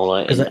phenomenal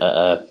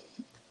at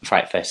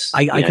Fright Fest.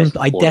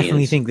 I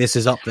definitely think this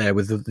is up there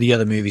with the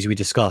other movies we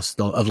discussed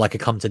of like a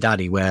Come to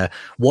Daddy, where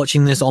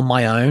watching this on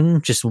my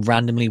own just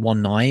randomly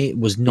one night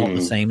was not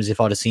the same as if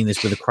I'd have seen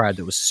this with a crowd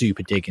that was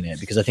super digging it,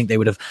 because I think they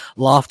would have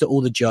laughed at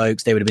all the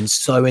jokes, they would have been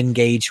so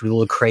engaged with all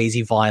the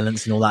crazy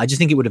violence and all that. I just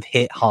think it would have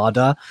hit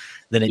harder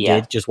than it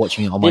did just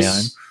watching it on my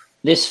own.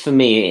 This, for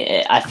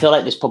me, I feel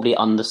like this probably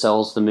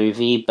undersells the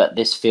movie, but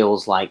this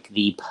feels like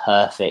the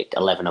perfect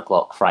 11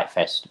 o'clock Fright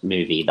Fest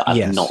movie that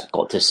I've not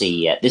got to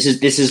see yet. This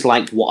is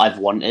like what I've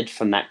wanted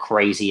from that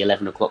crazy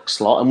 11 o'clock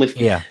slot. And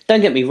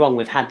don't get me wrong,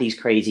 we've had these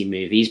crazy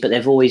movies, but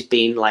they've always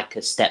been like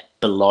a step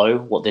below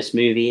what this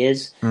movie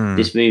is.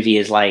 This movie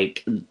is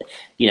like,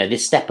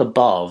 this step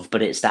above,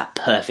 but it's that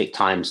perfect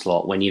time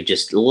slot when you're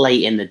just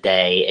late in the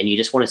day and you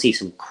just want to see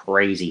some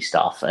crazy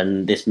stuff.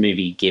 And this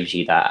movie gives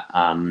you that.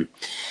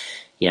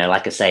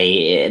 Like I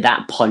say,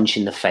 that punch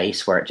in the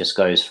face where it just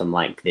goes from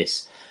like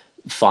this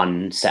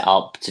fun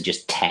setup to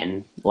just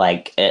 10,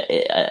 like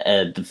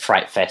the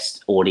Fright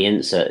Fest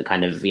audience at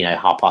kind of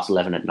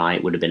 11:30 at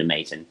night would have been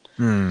amazing.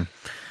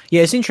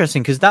 Yeah, it's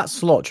interesting because that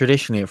slot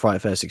traditionally at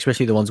Fright Fest,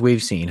 especially the ones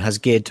we've seen, has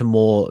geared to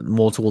more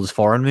towards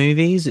foreign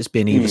movies. It's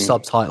been either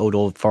subtitled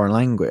or foreign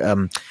language,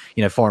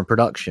 foreign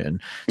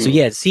production.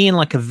 So seeing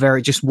like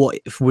just what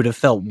would have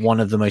felt one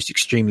of the most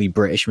extremely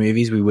British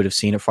movies we would have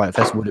seen at Fright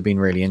Fest would have been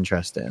really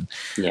interesting.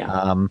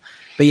 Yeah.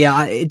 But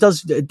yeah, it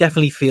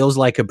definitely feels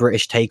like a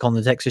British take on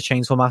the Texas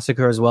Chainsaw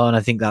Massacre as well. And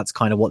I think that's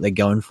kind of what they're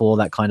going for,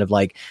 that kind of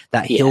like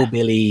that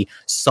hillbilly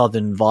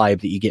southern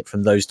vibe that you get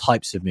from those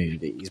types of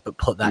movies, but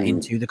put that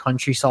into the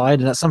countryside.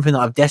 And that's something that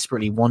I've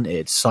desperately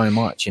wanted so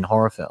much in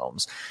horror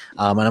films.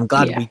 And I'm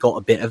glad we got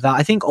a bit of that.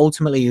 I think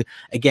ultimately,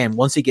 again,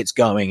 once it gets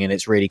going and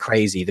it's really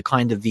crazy,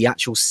 the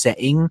actual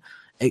setting,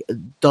 it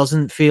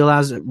doesn't feel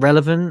as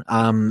relevant.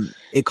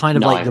 It kind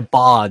of like the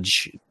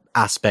barge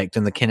aspect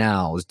and the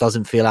canals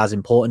doesn't feel as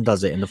important,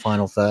 does it, in the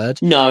final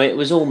third? No, it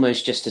was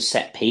almost just a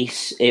set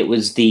piece. It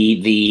was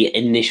the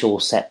initial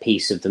set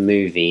piece of the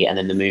movie, and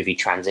then the movie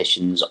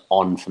transitions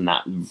on from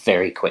that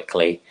very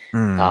quickly.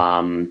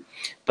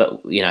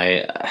 But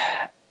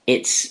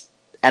it's,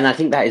 and I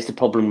think that is the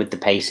problem with the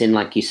pacing,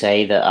 like you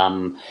say,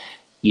 that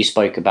you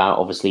spoke about,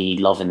 obviously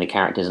loving the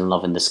characters and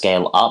loving the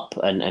scale up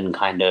and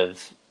kind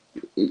of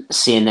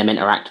seeing them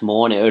interact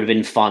more. And it would have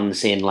been fun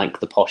seeing like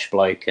the posh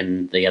bloke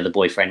and the other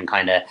boyfriend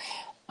kind of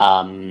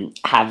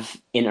have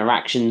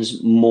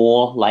interactions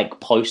more like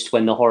post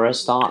when the horror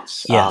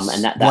starts.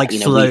 And that like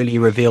slowly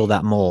reveal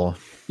that more.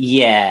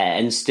 Yeah,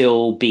 and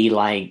still be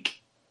like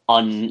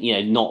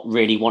not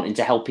really wanting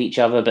to help each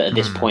other, but at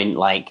this point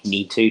like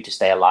need to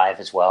stay alive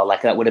as well.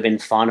 Like that would have been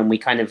fun, and we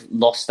kind of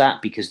lost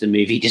that because the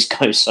movie just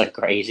goes so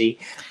crazy.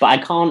 But I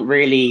can't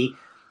really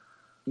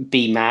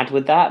be mad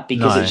with that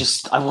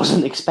because I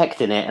wasn't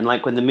expecting it, and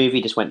like when the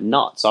movie just went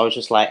nuts, I was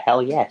just like,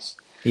 hell yes.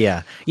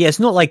 Yeah. Yeah, it's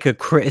not like a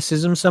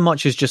criticism so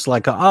much as just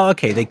like, oh,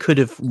 okay, they could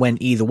have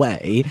went either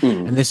way,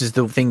 and this is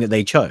the thing that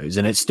they chose,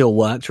 and it still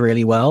worked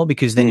really well,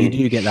 because then you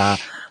do get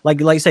that, like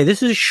I say,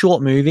 this is a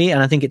short movie,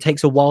 and I think it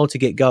takes a while to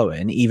get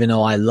going, even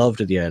though I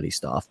loved the early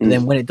stuff. But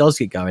then when it does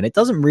get going, it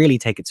doesn't really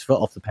take its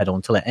foot off the pedal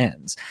until it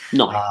ends.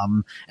 No.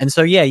 And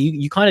so, yeah,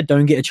 you kind of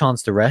don't get a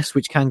chance to rest,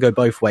 which can go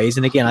both ways.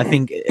 And again, I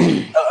think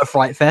at a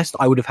Fright Fest,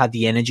 I would have had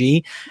the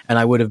energy, and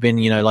I would have been,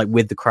 like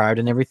with the crowd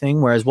and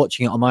everything. Whereas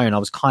watching it on my own, I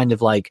was kind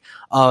of like,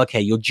 oh,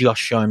 okay, you're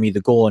just showing me the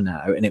gore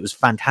now. And it was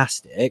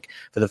fantastic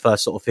for the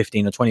first sort of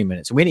 15 or 20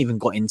 minutes. And we hadn't even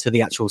got into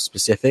the actual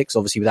specifics,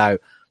 obviously, without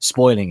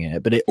spoiling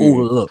it, but it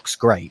all looks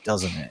great,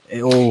 doesn't it?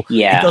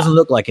 It doesn't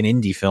look like an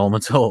indie film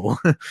at all.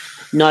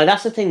 No,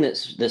 that's the thing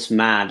that's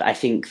mad. I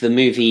think the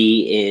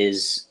movie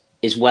is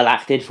well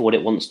acted for what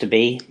it wants to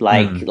be.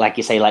 Like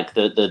you say, like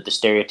the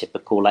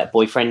stereotypical like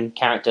boyfriend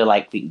character,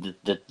 like the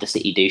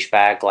city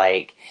douchebag.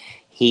 Like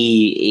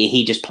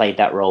he just played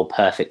that role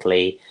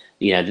perfectly.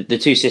 The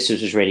Two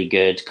Sisters was really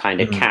good.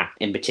 Kind of Kat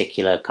in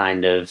particular,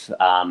 kind of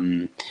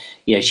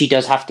she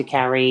does have to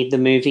carry the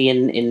movie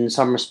in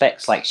some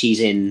respects. Like she's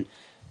in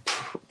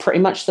pretty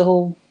much the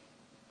whole,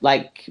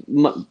 like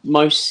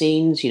most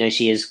scenes.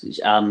 She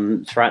is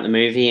throughout the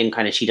movie, and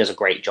kind of she does a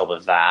great job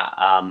of that.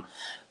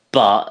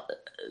 But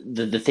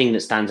the thing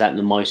that stands out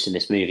the most in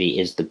this movie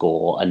is the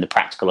gore and the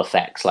practical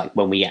effects. Like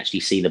when we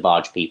actually see the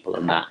barge people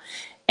and that,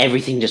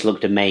 everything just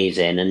looked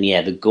amazing. And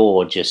yeah, the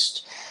gore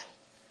just,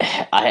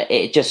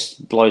 it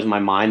just blows my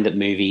mind that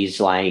movies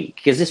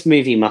because this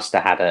movie must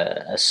have had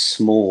a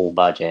small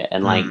budget,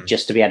 and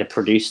just to be able to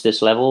produce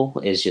this level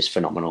is just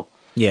phenomenal.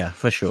 Yeah,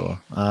 for sure.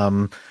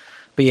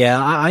 But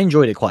yeah, I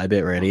enjoyed it quite a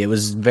bit, really. It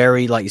was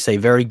very, like you say,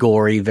 very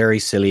gory, very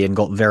silly, and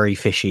got very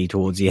fishy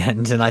towards the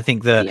end. And I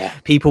think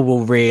that people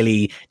will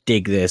really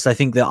dig this. I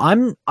think that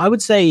I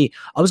would say,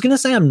 I was going to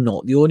say I'm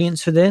not the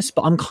audience for this,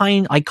 but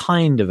I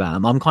kind of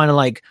am. I'm kind of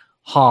like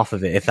half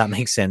of it, if that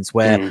makes sense,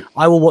 where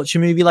I will watch a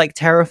movie like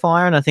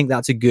Terrifier, and I think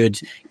that's a good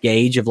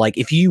gauge of like,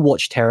 if you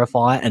watch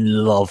Terrifier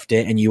and loved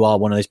it, and you are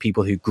one of those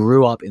people who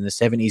grew up in the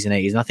 70s and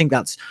 80s, and I think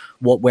that's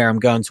where I'm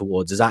going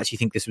towards, is I actually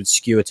think this would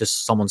skew it to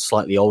someone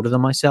slightly older than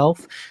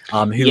myself,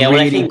 who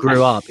really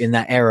grew up in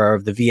that era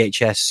of the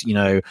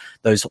VHS,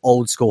 those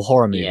old school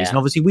horror movies. And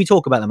obviously we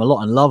talk about them a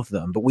lot and love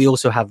them, but we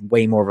also have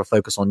way more of a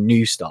focus on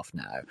new stuff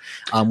now,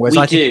 whereas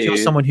I think if you're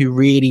someone who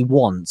really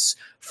wants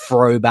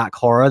throwback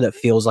horror that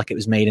feels like it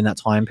was made in that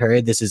time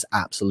period, this is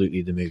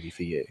absolutely the movie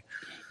for you.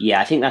 Yeah,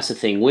 I think that's the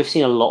thing. We've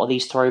seen a lot of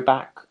these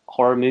throwback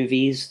horror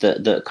movies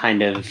that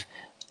kind of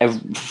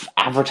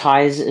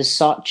advertise as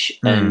such,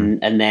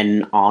 and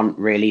then aren't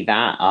really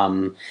that.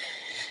 I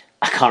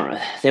can't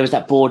remember. There was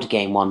that board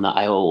game one that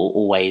I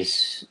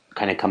always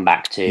kind of come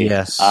back to.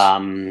 Yes.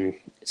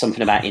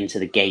 Something about Into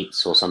the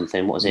Gates or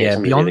something. What was it? Yeah,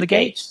 Beyond the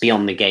Gates.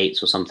 Beyond the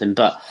Gates or something.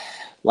 But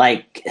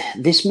like,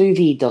 this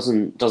movie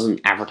doesn't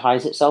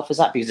advertise itself as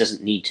that, because it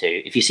doesn't need to.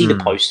 If you see the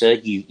poster,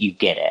 you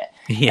get it.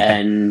 Yeah.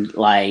 And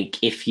like,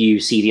 if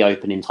you see the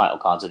opening title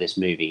cards of this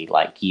movie,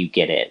 like, you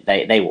get it.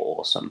 They were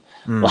awesome.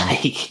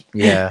 Like,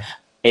 yeah.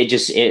 It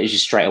just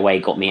straight away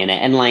got me in it.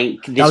 And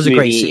like, this that was a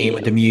great movie, scene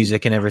with the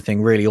music and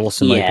everything. Really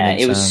awesome. Yeah,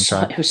 it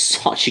was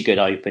such a good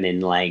opening,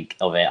 like,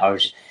 of it. I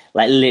was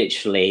like,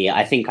 literally,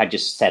 I think I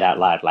just said out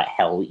loud, like,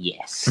 hell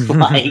yes.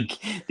 Like,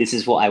 this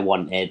is what I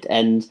wanted.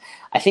 And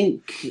I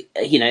think,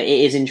 it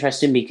is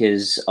interesting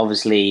because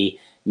obviously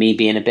me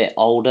being a bit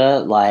older,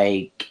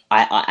 like,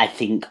 I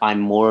think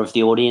I'm more of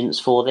the audience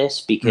for this,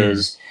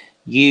 because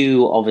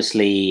you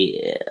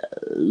obviously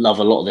love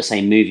a lot of the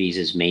same movies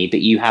as me,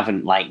 but you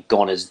haven't like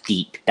gone as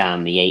deep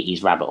down the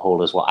 80s rabbit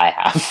hole as what I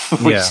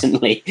have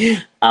recently.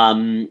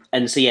 And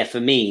so, yeah, for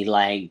me,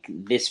 like,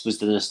 this was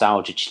the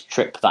nostalgia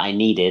trip that I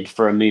needed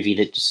for a movie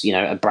that just,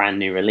 a brand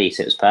new release.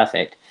 It was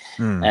perfect.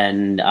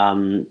 And,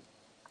 I'm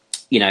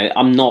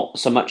not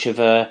so much of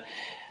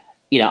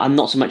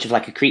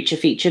like a creature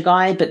feature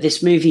guy, but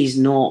this movie's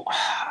not,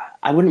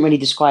 I wouldn't really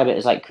describe it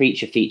as like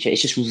creature feature.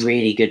 It's just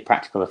really good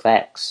practical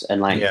effects.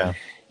 And like, I'm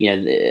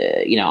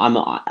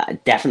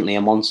definitely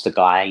a monster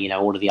guy,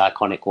 all of the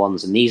iconic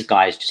ones. And these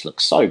guys just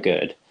look so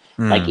good.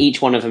 Like,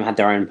 each one of them had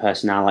their own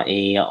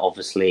personality,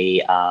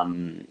 obviously.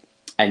 And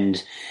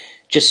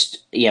just,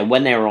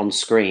 when they were on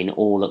screen,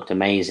 all looked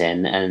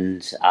amazing.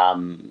 And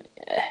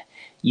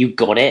you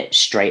got it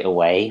straight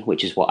away,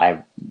 which is what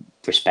I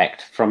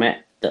respect from it.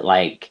 That,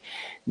 like,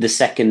 the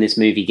second this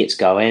movie gets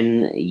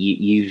going,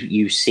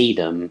 you see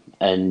them,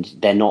 and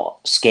they're not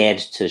scared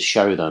to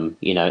show them.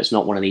 It's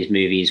not one of these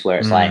movies where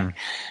it's like,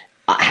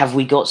 have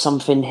we got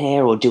something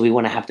here, or do we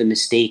want to have the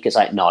mystique? It's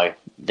like, no,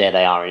 there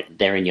they are.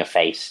 They're in your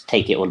face.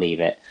 Take it or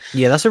leave it.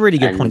 Yeah, that's a really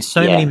good point.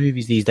 So many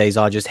movies these days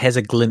are just, here's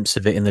a glimpse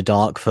of it in the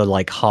dark for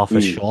like half a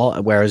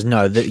shot, whereas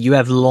no, you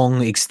have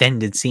long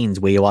extended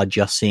scenes where you are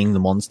just seeing the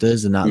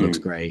monsters, and that looks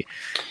great.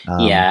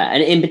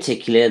 And in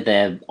particular,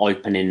 their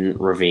opening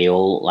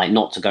reveal, like,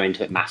 not to go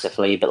into it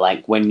massively, but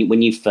like when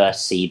you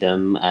first see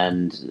them,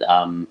 and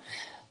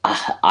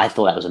I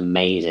thought that was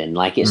amazing.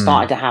 Like, it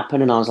started to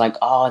happen, and I was like,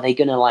 oh, are they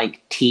gonna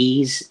like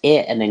tease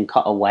it and then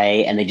cut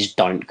away? And they just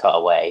don't cut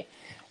away.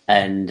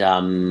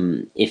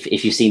 And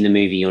if you've seen the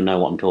movie, you'll know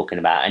what I'm talking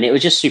about. And it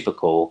was just super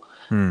cool.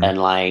 And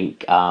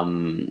like,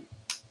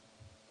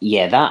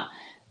 yeah,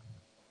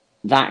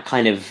 that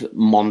kind of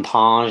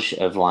montage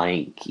of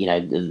like, you know,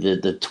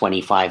 the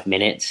 25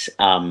 minutes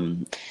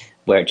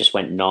where it just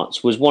went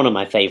nuts was one of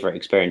my favorite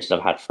experiences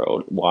I've had for a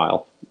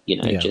while. You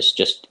know,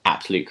 just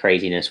absolute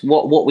craziness.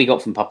 What we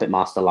got from Puppet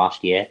Master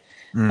last year,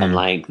 and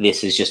like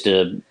this is just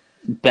a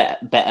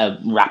better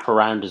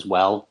wraparound as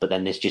well. But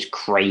then this just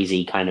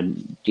crazy kind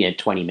of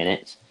 20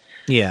 minutes.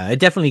 Yeah, it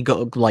definitely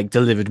got like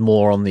delivered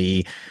more on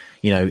the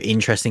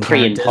interesting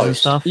characters and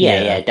stuff.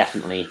 Yeah,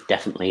 definitely.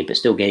 But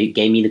still gave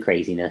me the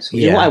craziness,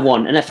 which is what I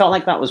want. And I felt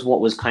like that was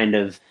what was kind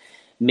of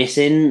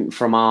missing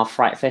from our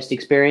Fright Fest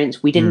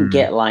experience. We didn't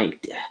get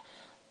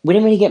we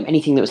didn't really get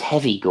anything that was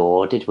heavy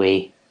gore, did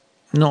we?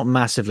 Not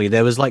massively.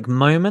 There was like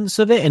moments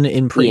of it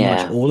in pretty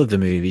much all of the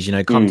movies.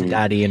 Come to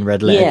Daddy and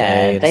Red Letter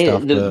Day and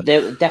stuff. They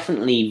were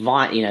definitely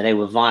they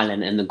were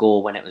violent in the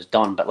gore when it was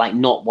done, but like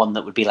not one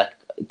that would be like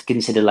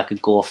considered like a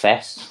gore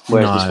fest.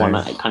 Whereas this one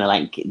kind of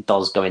like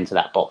does go into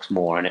that box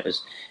more, and it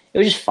was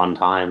just fun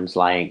times.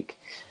 Like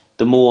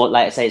the more,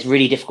 like I say, it's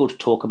really difficult to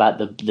talk about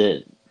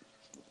the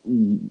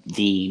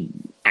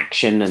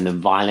action and the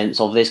violence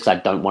of this because I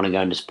don't want to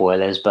go into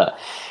spoilers, but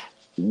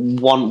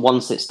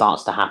once it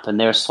starts to happen,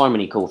 there are so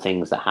many cool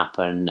things that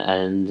happen,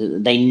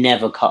 and they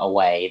never cut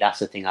away. That's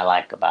the thing I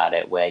like about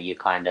it, where you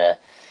kind of,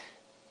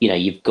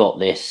 you've got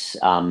this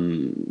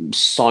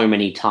so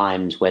many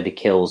times where the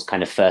kills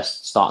kind of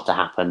first start to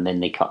happen, then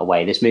they cut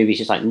away. This movie's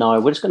just like, no,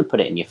 we're just going to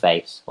put it in your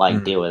face,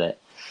 like deal with it.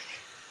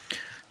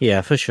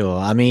 Yeah, for sure.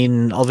 I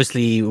mean,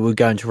 obviously, we're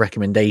going to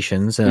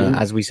recommendations.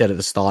 As we said at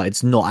the start,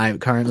 it's not out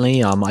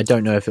currently. I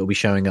don't know if it'll be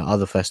showing at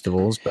other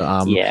festivals, but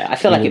I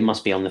feel like it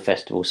must be on the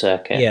festival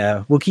circuit.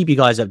 Yeah, we'll keep you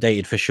guys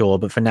updated for sure.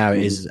 But for now,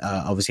 it is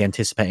obviously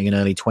anticipating an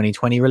early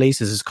 2020 release.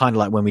 This is kind of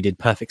like when we did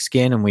Perfect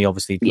Skin, and we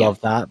obviously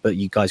loved that, but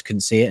you guys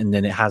couldn't see it, and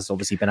then it has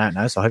obviously been out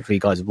now. So hopefully,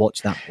 you guys have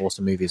watched that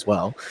awesome movie as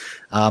well.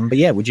 But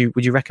yeah, would you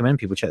recommend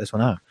people check this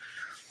one out?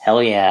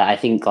 Hell yeah. I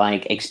think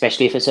like,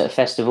 especially if it's at a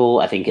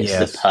festival, I think it's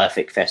the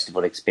perfect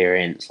festival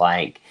experience.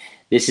 Like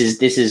this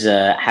is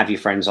a have your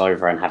friends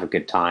over and have a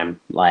good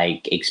time,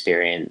 like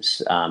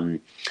experience.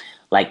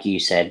 Like you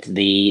said,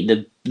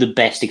 the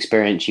best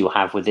experience you'll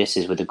have with this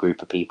is with a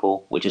group of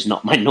people, which is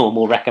not my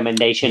normal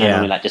recommendation. I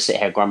normally like to sit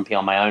here grumpy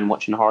on my own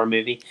watching a horror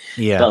movie.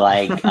 Yeah. But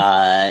like,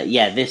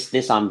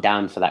 this I'm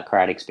down for that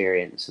crowd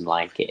experience, and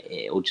like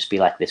it will just be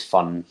like this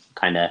fun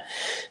kind of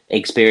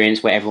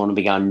experience where everyone will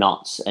be going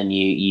nuts, and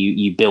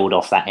you build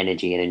off that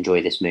energy and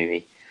enjoy this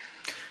movie.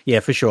 Yeah,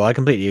 for sure. I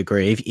completely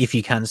agree. If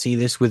you can see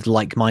this with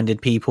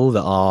like-minded people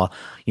that are,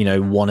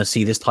 want to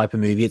see this type of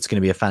movie, it's going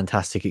to be a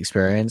fantastic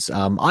experience.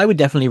 I would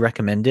definitely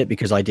recommend it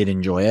because I did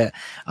enjoy it.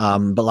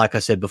 But like I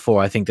said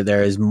before, I think that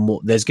there's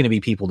going to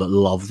be people that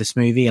love this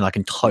movie, and I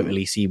can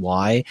totally see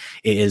why.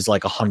 It is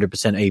like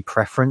 100% a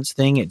preference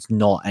thing. It's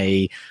not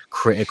a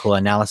critical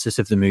analysis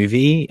of the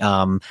movie.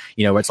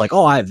 Where it's like,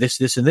 oh, I have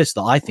this, and this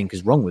that I think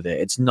is wrong with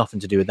it. It's nothing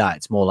to do with that.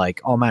 It's more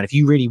like, oh man, if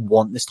you really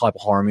want this type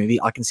of horror movie,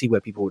 I can see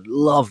where people would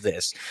love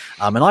this.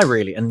 And I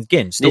really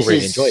enjoyed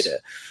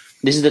it.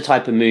 This is the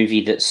type of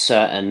movie that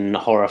certain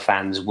horror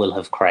fans will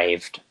have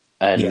craved,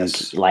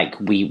 and like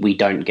we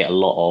don't get a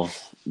lot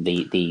of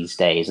these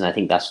days. And I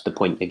think that's the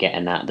point you're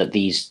getting at, that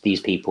these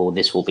people,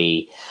 this will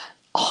be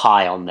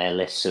high on their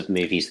lists of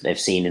movies that they've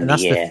seen in the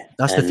year.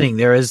 That's the thing.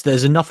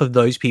 There's enough of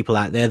those people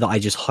out there that I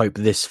just hope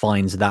this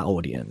finds that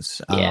audience.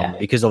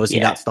 Because obviously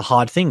that's the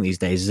hard thing these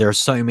days. There are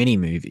so many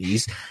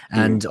movies,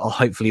 and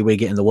hopefully we're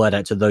getting the word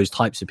out to those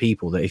types of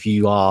people that if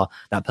you are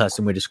that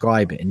person we're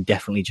describing,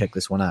 definitely check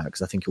this one out,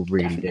 because I think you'll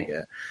really dig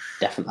it.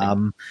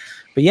 Definitely.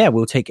 But yeah,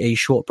 we'll take a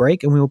short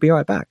break and we will be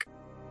right back.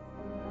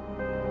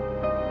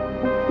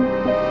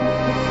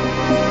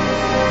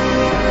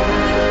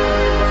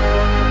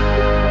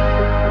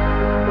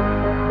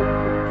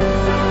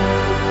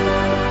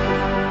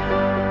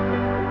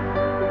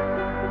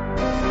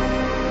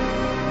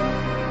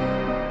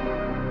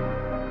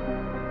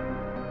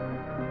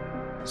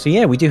 So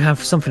yeah, we do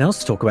have something else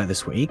to talk about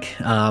this week.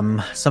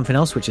 Something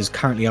else which is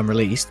currently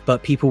unreleased,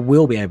 but people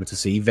will be able to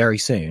see very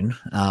soon.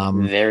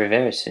 Very,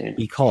 very soon.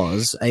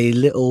 Because a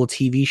little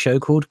TV show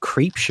called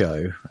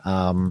Creepshow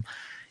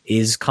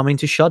is coming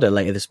to Shudder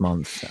later this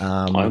month.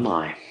 Oh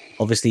my.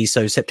 Obviously,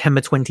 so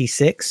September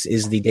 26th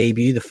is the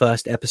debut, the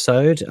first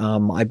episode.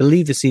 I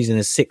believe the season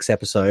is 6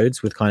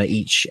 episodes, with kind of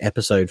each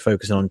episode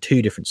focusing on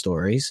 2 different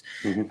stories.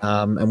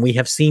 And we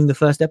have seen the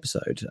first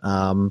episode,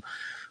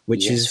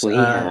 which is... we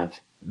have.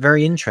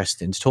 Very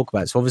interesting to talk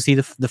about. So obviously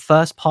the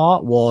first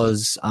part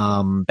was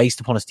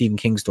based upon a Stephen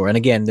King story, and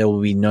again there will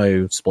be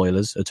no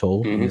spoilers at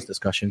all in this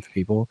discussion for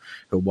people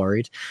who are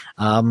worried.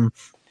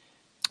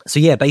 So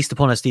yeah, based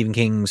upon a Stephen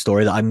King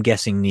story that I'm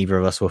guessing neither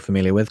of us were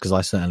familiar with, because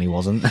I certainly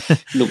wasn't.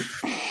 Nope.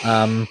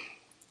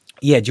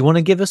 Yeah, do you want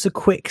to give us a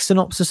quick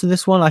synopsis of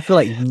this one? I feel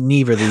like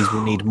neither of these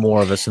will need more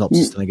of a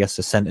synopsis than I guess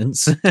a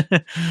sentence.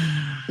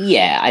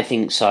 Yeah, I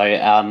think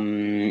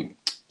so.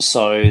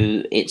 So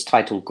it's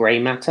titled Grey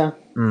Matter,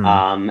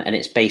 and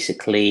it's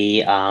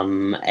basically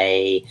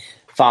a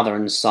father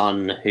and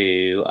son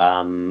who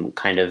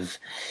kind of,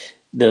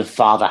 the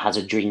father has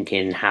a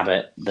drinking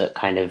habit that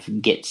kind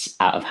of gets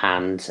out of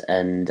hand,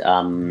 and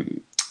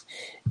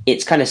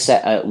it's kind of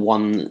set at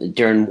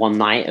during one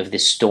night of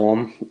this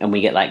storm, and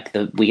we get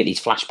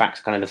these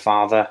flashbacks, kind of the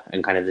father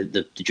and kind of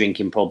the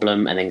drinking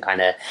problem, and then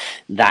kind of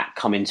that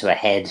coming to a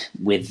head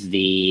with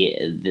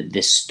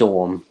this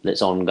storm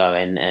that's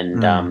ongoing,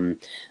 and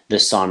the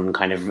son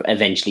kind of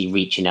eventually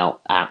reaching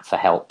out for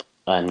help,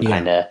 and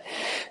kind of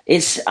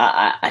it's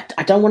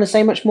I don't want to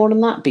say much more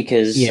than that,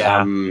 because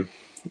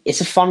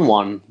it's a fun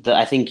one that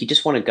I think you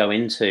just want to go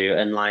into,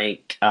 and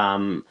like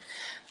I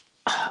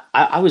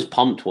was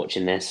pumped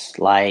watching this.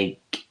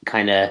 Like,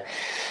 kind of,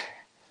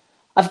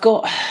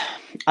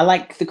 I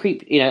like the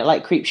Creep,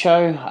 like Creep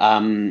Show.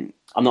 I'm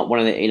not one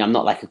of the, I'm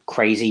not like a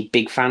crazy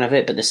big fan of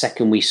it, but the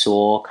second we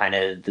saw kind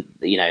of,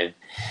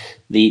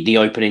 the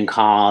opening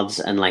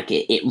cards, and like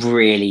it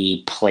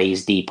really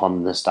plays deep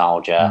on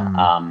nostalgia.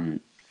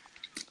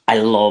 I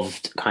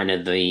loved kind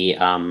of the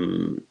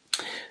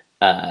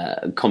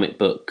comic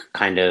book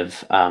kind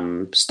of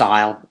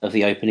style of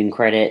the opening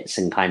credits,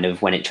 and kind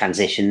of when it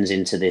transitions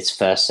into this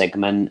first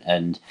segment,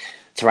 and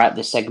throughout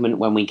this segment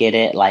when we get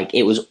it, like,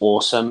 it was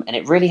awesome, and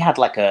it really had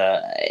like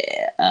a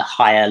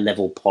higher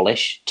level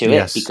polish to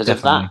it, because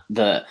definitely. Of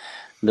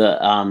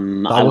that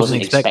I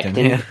wasn't expecting.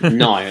 Yeah.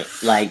 No,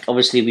 like,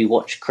 obviously we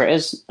watched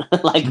Critters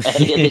like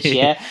earlier this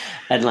year,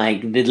 and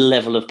like the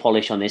level of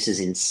polish on this is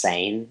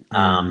insane.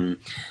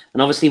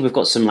 And obviously we've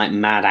got some like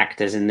mad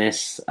actors in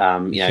this,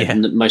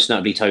 most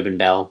notably Tobin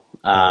Bell.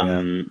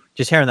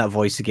 Just hearing that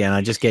voice again,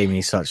 it just gave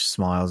me such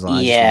smiles.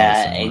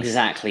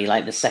 Exactly.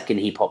 Like, the second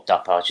he popped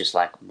up, I was just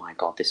like, oh my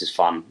God, this is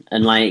fun.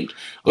 And like,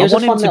 it was a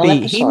fun little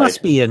episode. He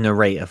must be a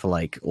narrator for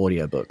like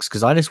audiobooks,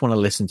 because I just want to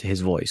listen to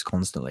his voice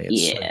constantly.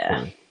 It's so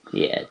cool.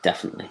 Yeah,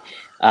 definitely.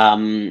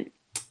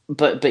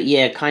 But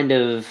yeah, kind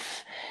of,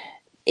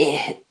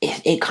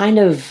 it kind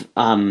of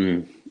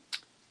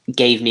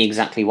gave me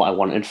exactly what I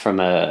wanted from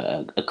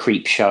a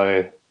Creep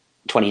Show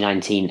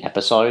 2019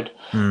 episode,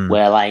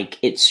 where like,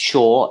 it's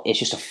short, it's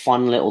just a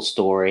fun little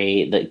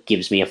story that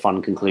gives me a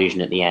fun conclusion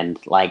at the end.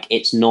 Like,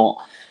 it's not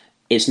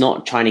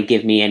trying to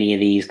give me any of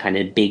these kind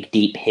of big,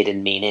 deep,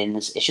 hidden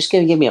meanings. It's just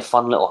going to give me a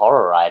fun little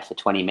horror ride for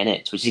 20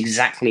 minutes, which is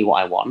exactly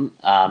what I want.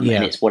 And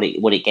it's what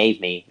it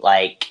gave me.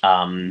 Like,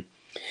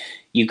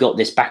 you got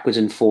this backwards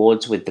and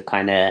forwards with the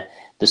kind of,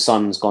 the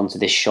son's gone to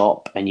this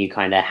shop, and you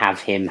kind of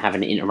have him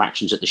having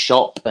interactions at the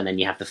shop, and then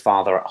you have the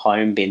father at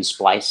home being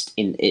spliced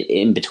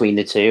in between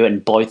the two,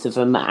 and both of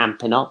them are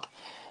amping up.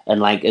 And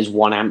like, as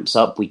one amps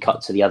up, we cut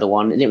to the other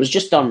one, and it was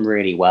just done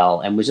really well,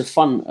 and was a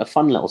fun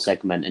little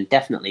segment, and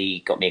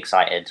definitely got me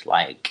excited,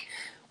 like,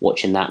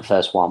 watching that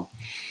first one.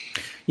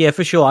 Yeah,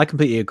 for sure. I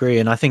completely agree.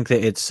 And I think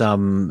that it's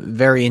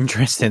very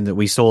interesting that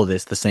we saw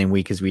this the same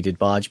week as we did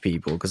Barge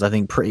People, because I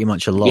think pretty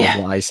much a lot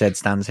of what I said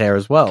stands here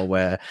as well,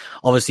 where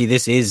obviously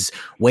this is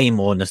way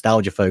more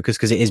nostalgia focused,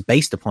 because it is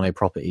based upon a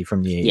property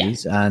from the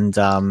 80s. And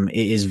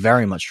it is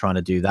very much trying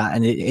to do that.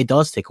 And it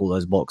does tick all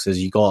those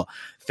boxes. You got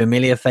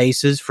familiar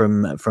faces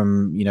from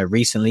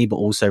recently, but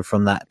also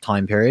from that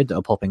time period that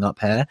are popping up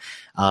here.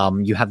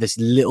 You have this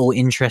little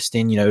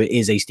interesting, it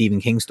is a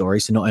Stephen King story,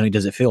 so not only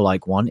does it feel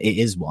like one, it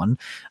is one.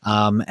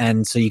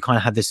 And so you kind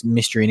of have this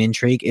mystery and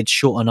intrigue. It's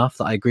short enough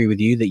that I agree with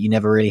you that you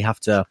never really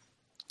have to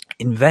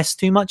invest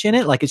too much in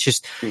it. Like, it's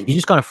just, you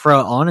just kind of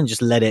throw it on and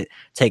just let it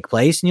take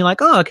place, and you're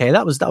like, oh, okay,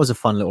 that was a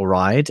fun little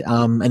ride.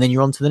 And then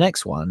you're on to the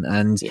next one.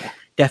 And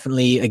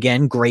definitely,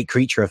 again, great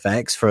creature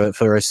effects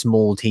for a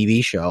small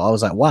TV show. I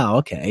was like, wow,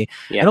 okay.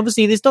 And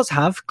obviously this does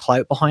have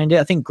clout behind it.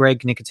 I think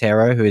Greg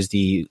Nicotero, who is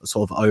the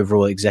sort of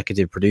overall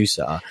executive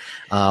producer,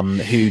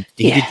 he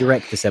did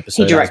direct this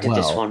episode. He directed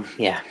this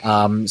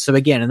one, so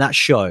again, and that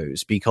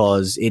shows,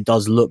 because it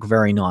does look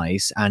very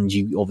nice, and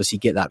you obviously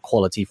get that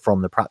quality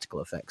from the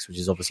practical effects, which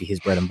is obviously his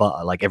bread and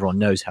butter. Like, everyone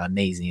knows how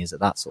amazing he is at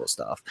that sort of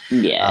stuff.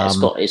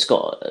 It's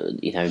got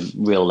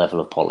real level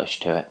of polish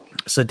to it.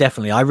 So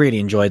definitely, I really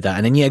enjoyed that.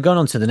 And then going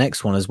on to the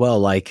next one as well,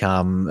 like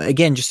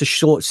again, just a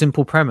short,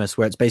 simple premise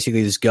where it's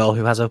basically this girl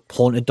who has a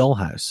haunted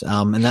dollhouse,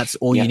 and that's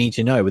all you need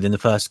to know within the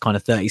first kind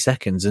of 30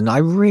 seconds. And I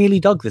really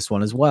dug this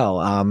one as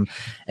well.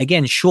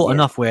 Again, short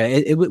enough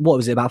where what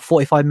was it, about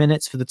 45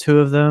 minutes for the two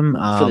of them?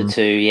 For the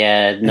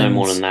two, no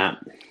more than that.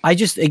 I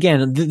just,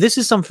 again, this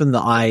is something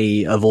that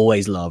I have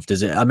always loved.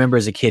 I remember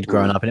as a kid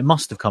growing up, and it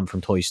must have come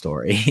from Toy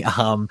Story,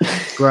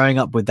 growing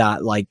up with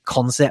that like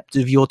concept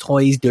of your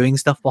toys doing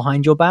stuff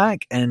behind your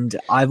back. And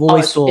I've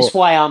always thought, it's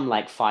why I'm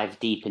like 5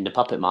 deep into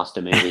Puppet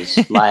Master movies.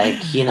 Like,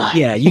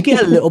 yeah, you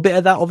get a little bit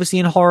of that obviously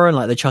in horror and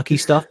like the Chucky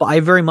stuff, but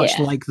I very much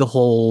like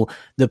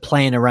the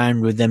playing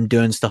around with them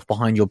doing stuff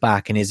behind your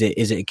back. And is it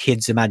a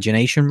kid's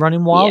imagination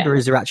running wild, or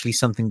is there actually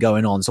something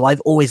going on? So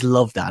I've always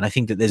loved that. And I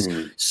think that there's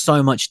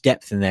so much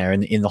depth in there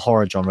in within the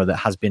horror genre that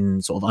has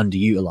been sort of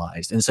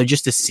underutilized. And so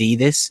just to see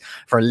this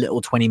for a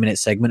little 20-minute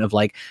segment of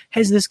like,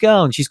 here's this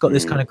girl and she's got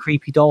this kind of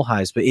creepy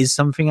dollhouse, but is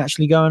something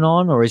actually going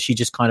on, or is she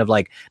just kind of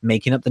like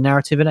making up the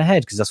narrative in her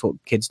head? Because that's what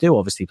kids do,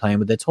 obviously, playing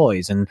with their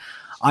toys. And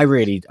I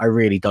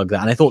really dug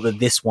that. And I thought that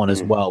this one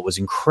as well was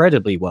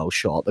incredibly well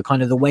shot. The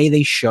kind of the way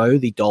they show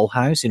the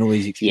dollhouse in all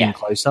these extreme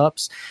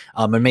close-ups,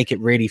 and make it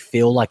really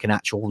feel like an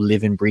actual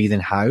living,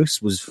 breathing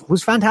house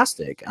was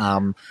fantastic.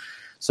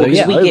 So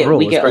yeah,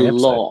 we get a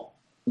lot.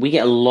 We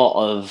get a lot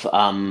of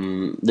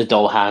the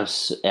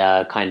dollhouse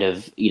kind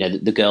of,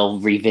 the girl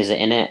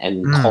revisiting it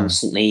and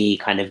constantly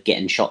kind of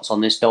getting shots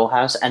on this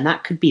dollhouse. And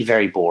that could be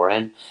very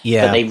boring.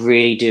 Yeah. But they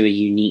really do a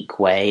unique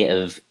way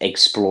of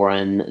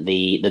exploring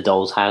the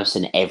doll's house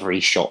in every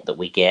shot that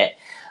we get.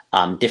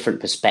 Different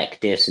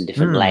perspectives and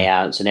different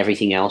layouts and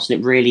everything else.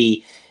 And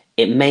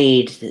it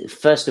made,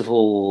 first of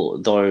all,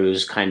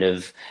 those kind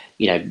of,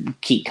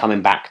 keep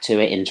coming back to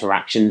it,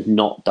 interactions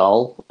not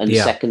dull. And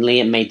secondly,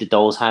 it made the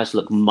doll's house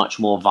look much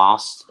more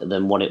vast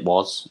than what it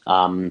was.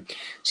 So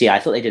yeah, I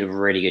thought they did a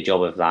really good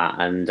job of that.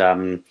 And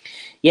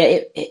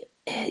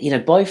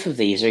both of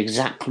these are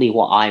exactly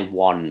what I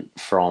want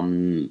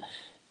from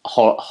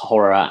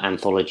horror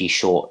anthology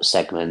short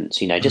segments.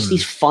 Just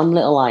these fun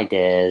little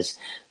ideas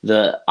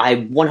that I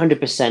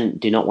 100%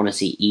 do not want to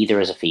see either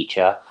as a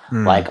feature.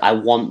 Like, I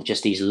want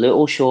just these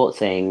little short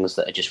things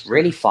that are just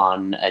really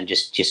fun and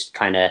just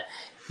kind of,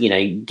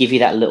 give you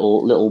that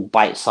little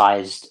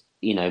bite-sized,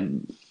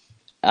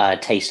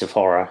 taste of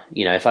horror.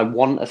 If I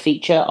want a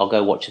feature, I'll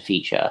go watch a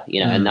feature,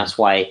 and that's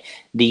why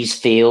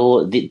both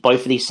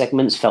of these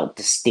segments felt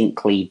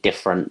distinctly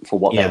different for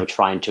what they were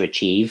trying to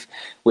achieve,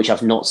 which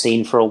I've not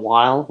seen for a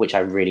while, which I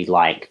really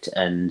liked,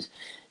 and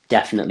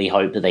definitely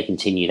hope that they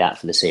continue that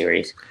for the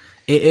series.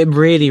 It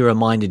really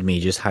reminded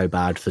me just how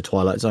bad The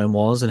Twilight Zone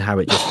was and how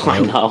it just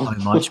failed so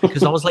much,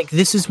 because I was like,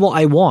 this is what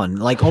I want.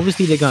 Like,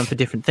 obviously they're going for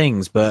different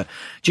things, but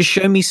just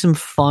show me some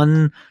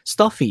fun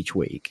stuff each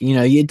week.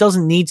 It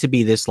doesn't need to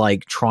be this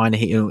like trying to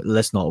hit you. We're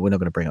not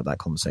going to bring up that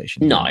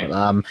conversation. No.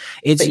 I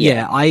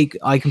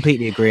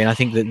completely agree. And I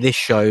think that this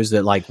shows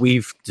that, like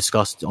we've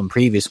discussed on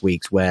previous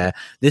weeks, where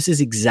this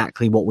is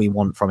exactly what we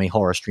want from a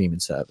horror streaming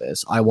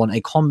service. I want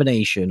a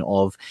combination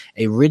of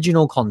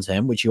original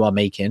content, which you are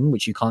making,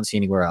 which you can't see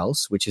anywhere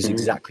else, which is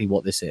exactly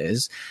what this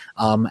is,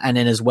 and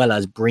then as well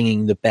as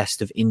bringing the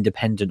best of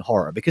independent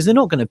horror, because they're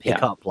not going to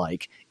pick up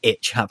like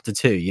It Chapter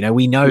 2.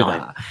 We know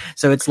that.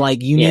 So it's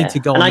like you need to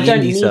go on the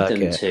indie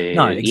circuit.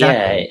 No,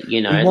 exactly.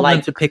 We want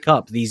them to pick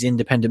up these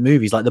independent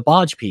movies like The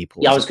Barge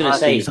People. Yeah, I was going to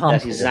say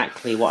that's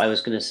exactly what I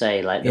was going to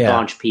say. Like The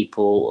Barge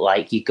People,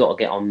 like you've got to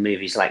get on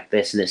movies like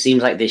this, and it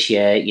seems like this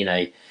year,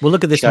 Well,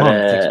 look at this month,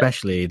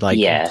 especially. Like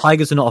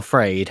Tigers Are Not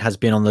Afraid has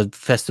been on the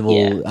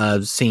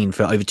festival scene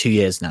for over 2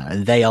 years now,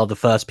 and they are the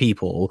first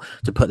people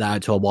to put that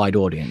out to a wide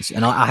audience.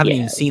 And I haven't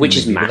even seen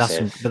which the movie, is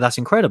massive. but that's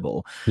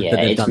incredible. Yeah,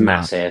 it's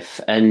massive.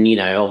 That. And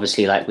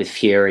obviously, like with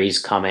Furies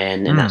come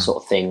in and that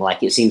sort of thing,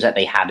 like it seems like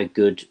they had a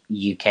good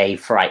UK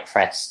Fright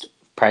Fest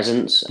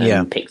presence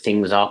and pick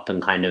things up,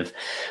 and kind of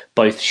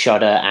both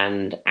Shudder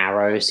and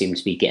Arrow seem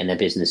to be getting their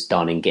business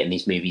done and getting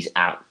these movies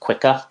out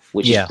quicker,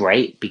 which is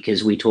great,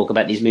 because we talk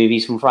about these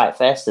movies from Fright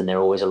Fest and they're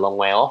always a long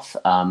way off,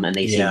 and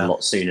they seem a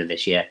lot sooner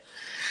this year.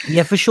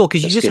 Yeah, for sure,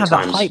 because you just have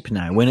that hype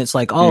now when it's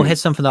like,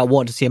 here's something that I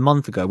wanted to see a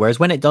month ago. Whereas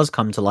when it does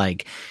come to,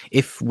 like,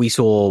 if we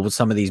saw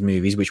some of these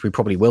movies, which we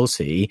probably will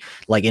see,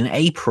 like in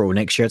April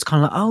next year, it's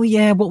kind of like, oh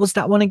yeah, what was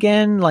that one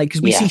again? Like,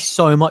 because we see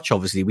so much,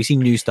 obviously. We see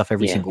new stuff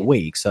every single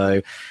week.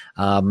 So,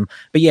 but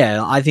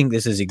yeah, I think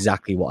this is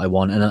exactly what I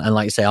want. And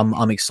like I say,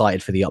 I'm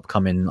excited for the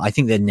upcoming. I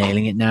think they're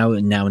nailing it now,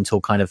 and now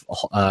until kind of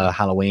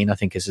Halloween. I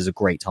think this is a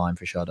great time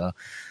for Shudder.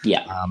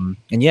 Yeah.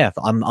 And yeah,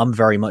 I'm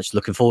very much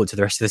looking forward to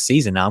the rest of the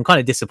season now. I'm kind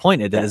of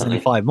disappointed that there's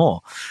only 5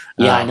 more.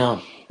 Yeah, I know.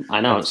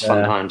 It's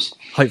fun times.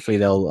 Hopefully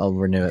they'll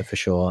renew it for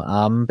sure.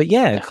 But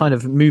yeah, kind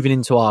of moving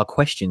into our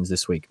questions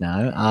this week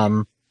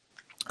now.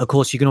 Of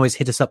course, you can always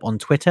hit us up on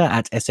Twitter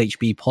at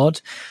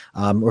SHBpod,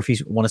 or if you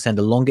want to send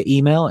a longer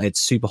email,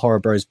 it's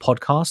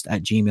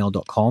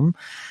superhorrorbrospodcast@gmail.com.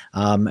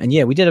 And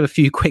yeah, we did have a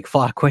few quick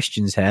fire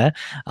questions here.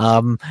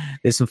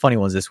 There's some funny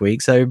ones this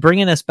week. So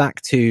bringing us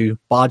back to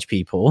Barge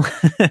People,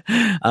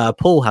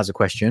 Paul has a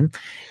question.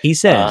 He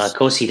says, of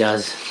course he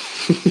does.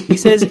 He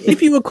says,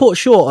 if you were caught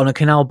short on a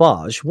canal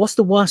barge, what's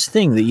the worst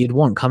thing that you'd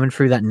want coming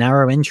through that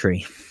narrow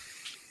entry?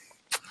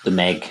 The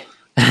Meg.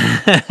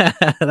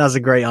 That's a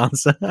great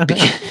answer.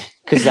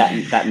 Because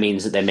that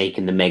means that they're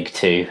making the Meg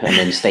 2, and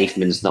then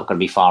Stathman's not going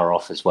to be far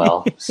off as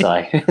well.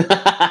 So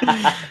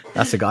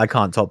that's a guy. I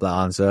can't top that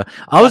answer.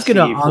 I was going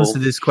to answer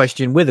this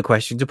question with a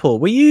question to Paul.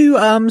 Were you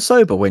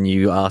sober when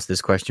you asked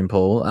this question,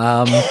 Paul?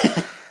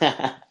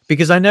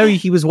 Because I know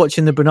he was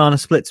watching the Banana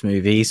Splits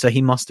movie, so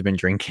he must have been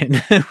drinking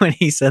when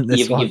he sent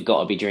this one. You've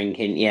got to be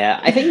drinking. Yeah,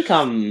 I think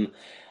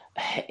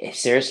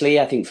seriously,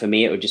 I think for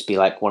me it would just be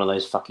like one of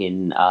those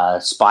fucking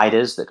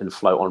spiders that can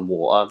float on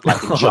water,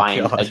 like a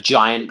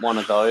giant one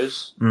of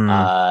those.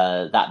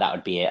 That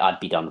would be it.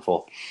 I'd be done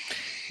for.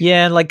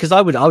 Yeah, like because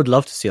I would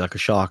love to see like a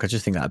shark. I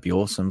just think that'd be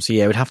awesome. So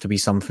yeah, it would have to be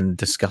something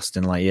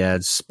disgusting,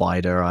 like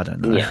spider. I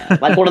don't know. Yeah,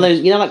 like one of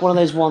those, like one of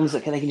those ones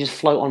that they can just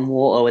float on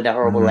water with their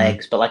horrible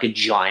legs, but like a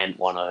giant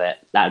one of it.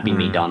 That would be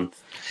me done.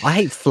 I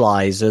hate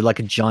flies. So like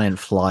a giant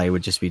fly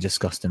would just be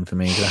disgusting for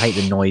me because I hate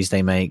the noise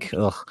they make.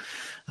 Ugh.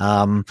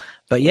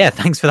 But yeah,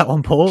 thanks for that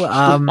one, Paul.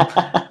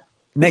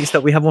 Next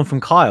up, we have one from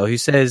Kyle who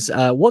says,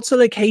 what's a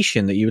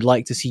location that you would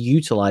like to see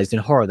utilized in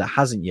horror that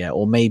hasn't yet?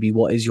 Or maybe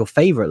what is your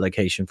favorite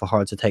location for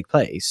horror to take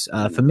place?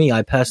 For me,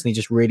 I personally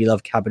just really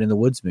love Cabin in the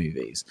Woods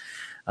movies.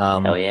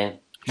 Hell yeah.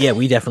 Yeah,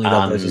 we definitely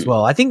love those as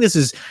well. I think this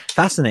is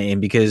fascinating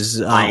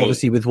because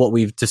obviously with what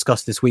we've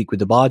discussed this week with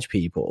the Barge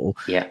People,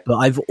 but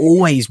I've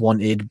always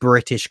wanted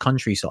British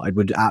countryside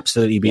would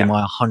absolutely be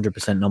my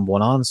 100% number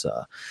one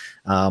answer.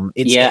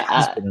 It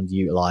has been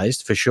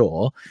underutilized for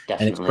sure.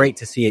 Definitely. And it's great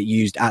to see it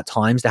used at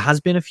times. There has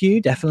been a few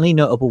definitely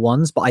notable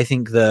ones, but I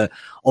think that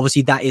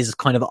obviously that is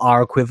kind of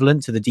our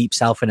equivalent to the Deep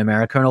South in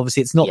America. And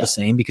obviously it's not the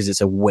same because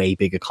it's a way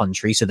bigger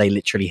country. So they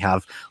literally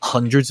have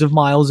hundreds of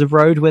miles of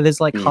road where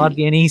there's like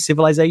hardly any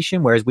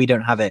civilization, whereas we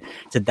don't have it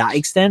to that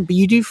extent. But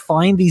you do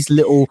find these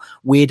little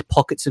weird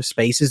pockets of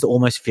spaces that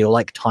almost feel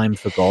like time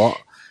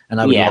forgot. And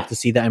I would love to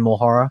see that in more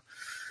horror.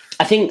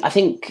 I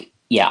think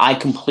yeah, I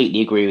completely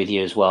agree with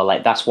you as well.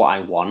 Like, that's what I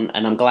want.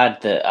 And I'm glad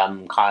that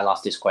Kyle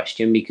asked this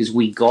question because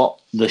we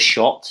got the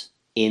shot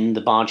in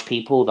The Barge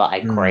People that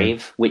I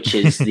crave, which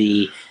is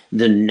the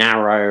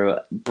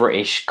narrow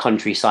British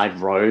countryside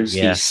roads,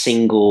 these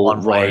single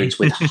roads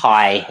with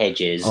high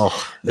hedges.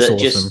 That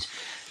awesome.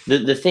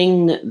 The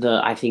thing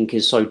that I think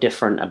is so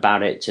different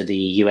about it to the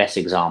US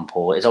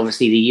example is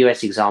obviously the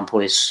US example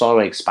is so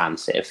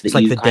expansive. That it's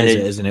like the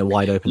desert, isn't it?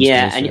 Wide open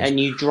spaces. And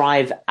you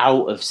drive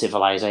out of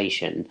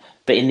civilization.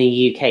 But in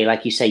the UK,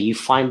 like you say, you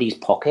find these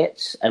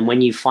pockets. And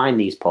when you find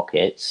these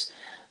pockets,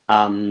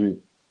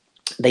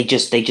 they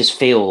just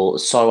feel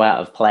so out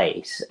of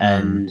place.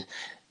 And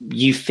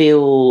you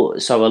feel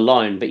so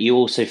alone, but you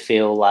also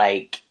feel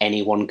like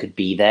anyone could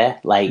be there.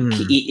 Like,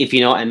 if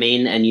you know what I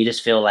mean, and you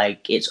just feel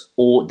like it's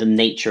all the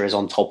nature is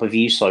on top of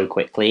you so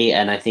quickly.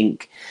 And I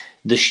think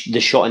the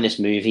shot in this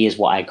movie is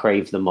what I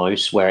crave the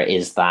most, where it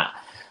is that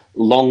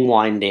long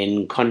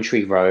winding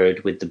country road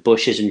with the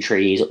bushes and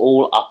trees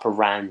all up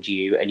around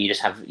you, and you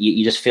just have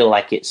you just feel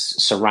like it's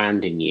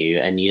surrounding you,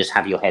 and you just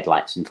have your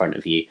headlights in front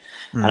of you.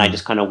 And I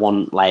just kind of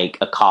want like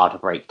a car to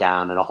break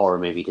down and a horror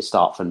movie to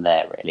start from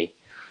there, really.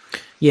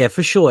 Yeah,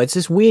 for sure. It's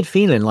this weird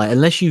feeling, like,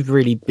 unless you've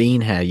really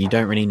been here, you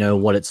don't really know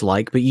what it's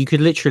like, but you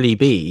could literally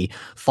be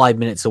 5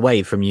 minutes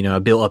away from, a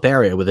built-up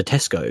area with a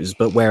Tesco's,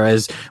 but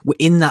whereas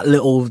in that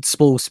little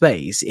small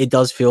space, it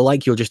does feel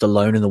like you're just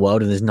alone in the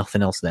world and there's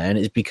nothing else there, and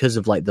it's because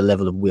of, like, the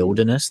level of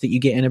wilderness that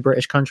you get in a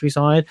British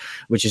countryside,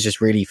 which is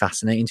just really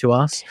fascinating to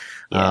us.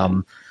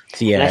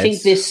 So yeah, and I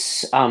think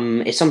this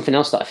is something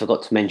else that I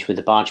forgot to mention with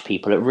the Barge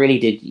People. It really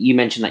did. You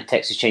mentioned like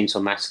Texas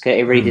Chainsaw Massacre.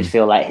 It really did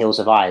feel like Hills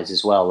of Eyes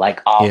as well, like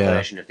our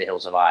version of the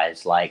Hills of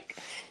Eyes, like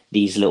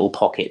these little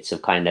pockets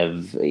of kind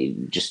of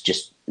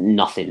just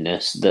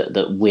nothingness.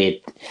 That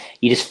weird.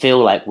 You just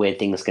feel like weird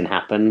things can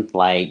happen.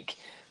 Like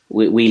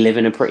we live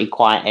in a pretty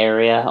quiet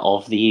area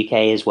of the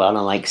UK as well,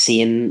 and like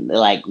seeing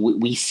like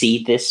we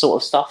see this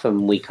sort of stuff,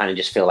 and we kind of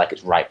just feel like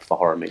it's ripe for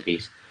horror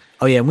movies.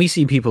 Oh yeah, and we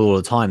see people all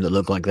the time that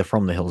look like they're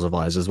from the Hills of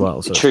Eyes as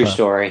well. So true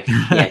story.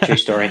 Yeah, true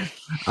story.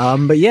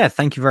 But yeah,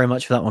 thank you very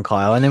much for that one,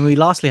 Kyle. And then we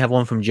lastly have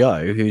one from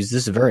Joe, this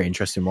is a very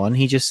interesting one.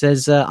 He just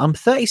says, I'm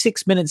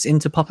 36 minutes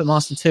into Puppet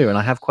Master 2 and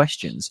I have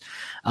questions.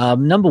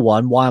 Number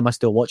one, why am I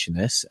still watching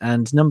this?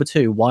 And number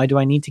two, why do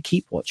I need to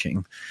keep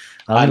watching?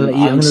 I'm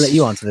going to let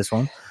you answer this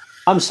one.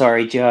 I'm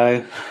sorry,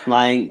 Joe.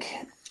 Like,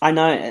 I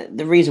know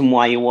the reason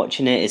why you're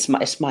watching it.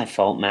 It's my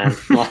fault, man.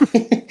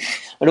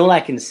 And all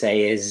I can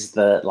say is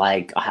that,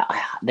 like,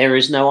 there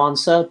is no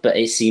answer, but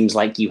it seems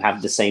like you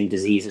have the same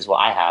disease as what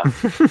I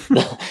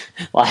have.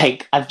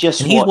 Like, I've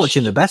just he's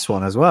watching the best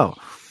one as well.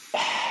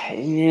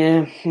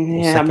 Yeah,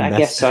 I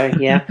guess so.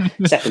 Yeah,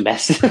 second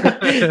best.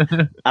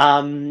 But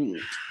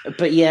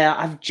yeah,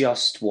 I've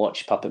just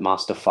watched Puppet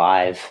Master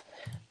 5,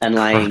 and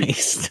like,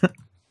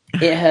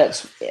 it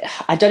hurts.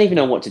 I don't even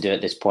know what to do at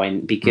this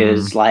point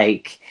because,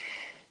 like,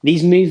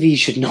 these movies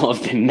should not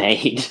have been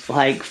made.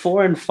 Like,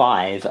 4 and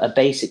 5 are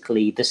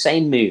basically the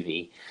same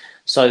movie.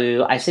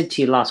 So I said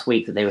to you last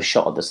week that they were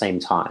shot at the same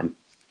time.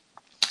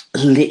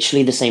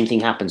 Literally the same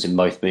thing happens in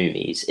both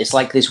movies. It's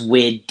like this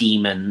weird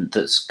demon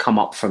that's come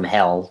up from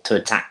hell to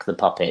attack the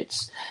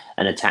puppets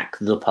and attack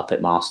the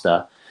puppet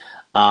master.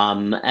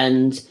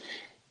 And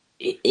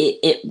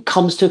it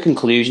comes to a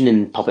conclusion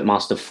in Puppet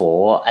Master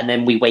 4, and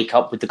then we wake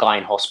up with the guy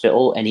in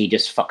hospital, and he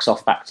just fucks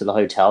off back to the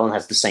hotel and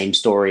has the same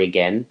story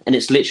again. And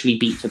it's literally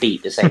beat for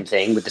beat the same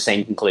thing with the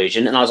same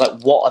conclusion. And I was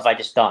like, what have I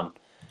just done?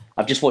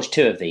 I've just watched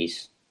 2 of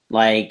these.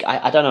 Like,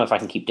 I don't know if I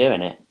can keep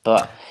doing it,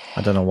 but...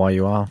 I don't know why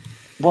you are.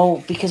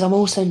 Well, because I'm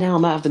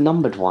out of the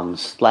numbered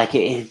ones. Like,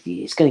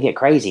 it's going to get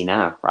crazy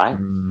now, right?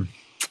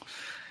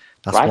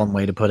 That's right? One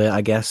way to put it,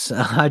 I guess.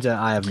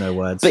 I have no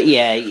words. But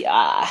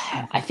yeah,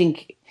 I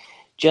think...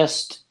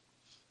 Just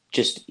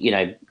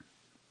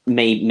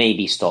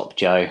maybe stop,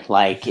 Joe.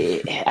 Like,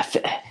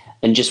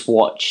 and just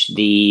watch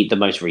the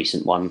most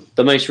recent one.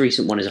 The most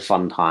recent one is a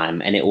fun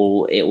time, and it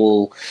will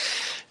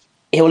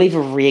either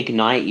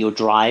reignite your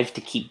drive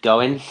to keep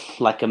going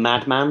like a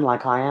madman,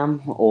 like I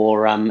am,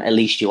 or at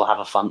least you'll have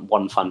a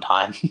fun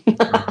time.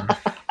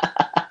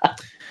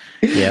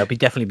 Yeah, it'll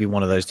definitely be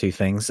one of those two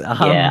things.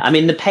 Yeah, I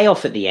mean, the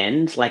payoff at the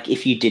end, like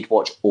if you did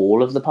watch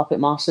all of the Puppet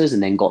Masters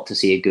and then got to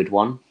see a good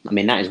one, I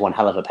mean, that is one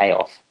hell of a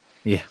payoff.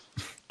 Yeah,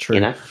 true.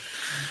 You know?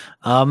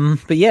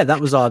 But yeah, that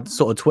was our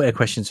sort of Twitter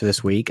questions for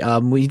this week.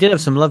 We did have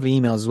some lovely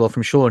emails as well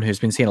from Sean, who's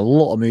been seeing a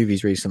lot of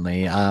movies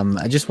recently.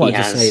 I just wanted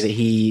to say that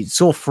he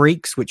saw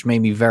Freaks, which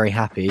made me very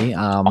happy.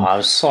 I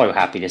was so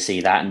happy to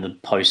see that, and the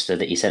poster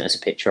that he sent us a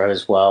picture of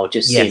as well.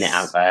 Just seeing it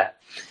out there.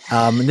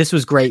 And this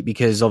was great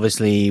because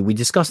obviously we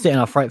discussed it in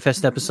our Fright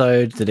Fest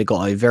episode that it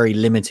got a very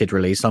limited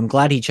release. So I'm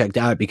glad he checked it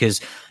out because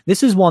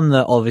this is one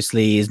that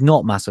obviously is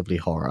not massively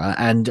horror,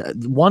 and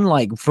one,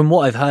 like, from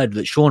what I've heard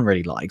that Sean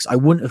really likes. I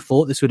wouldn't have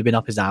thought this would have been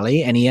up his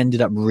alley, and he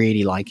ended up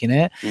really liking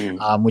it,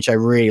 which I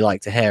really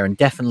like to hear. And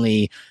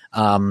definitely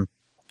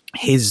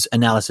his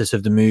analysis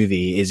of the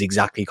movie is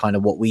exactly kind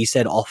of what we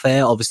said off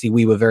air. Obviously,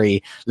 we were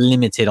very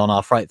limited on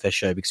our Fright Fest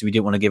show because we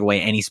didn't want to give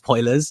away any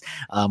spoilers.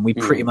 We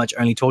pretty much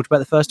only talked about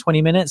the first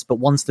 20 minutes, but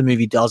once the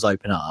movie does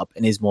open up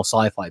and is more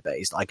sci-fi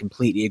based, I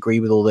completely agree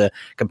with all the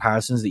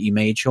comparisons that you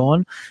made,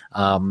 Sean.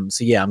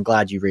 So yeah, I'm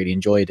glad you really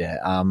enjoyed it.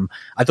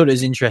 I thought it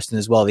was interesting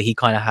as well that he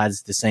kind of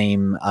has the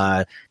same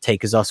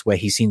take as us, where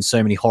he's seen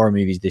so many horror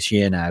movies this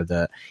year now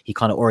that he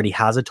kind of already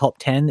has a top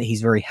 10 that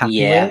he's very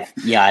happy with.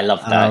 Yeah, I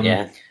love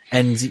that,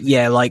 And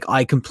yeah, like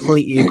I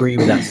completely agree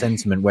with that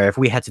sentiment. Where if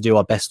we had to do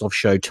our best of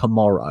show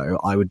tomorrow,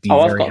 I would be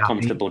very I've got happy. A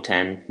comfortable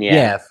 10.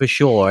 Yeah, for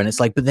sure. And it's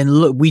like, but then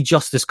look, we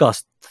just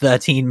discussed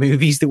 13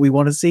 movies that we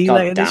want to see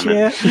later this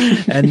year,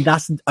 and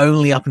that's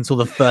only up until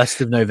the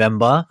 1st of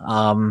November.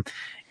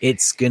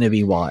 It's going to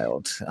be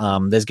wild.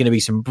 There's going to be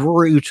some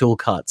brutal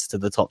cuts to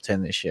the top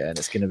 10 this year, and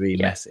it's going to be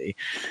messy.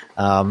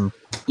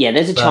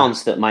 There's a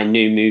chance that my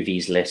new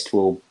movies list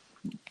will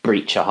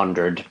breach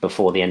 100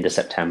 before the end of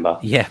September.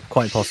 Yeah,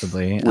 quite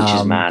possibly. Which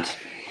is mad.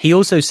 He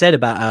also said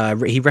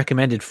about, he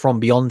recommended From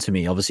Beyond to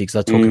me, obviously, because I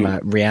was talking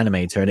about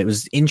Reanimator, and it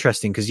was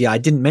interesting because, I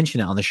didn't mention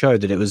it on the show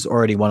that it was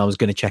already one I was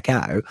going to check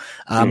out,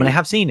 and I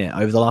have seen it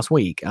over the last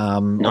week.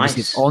 Obviously,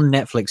 it's on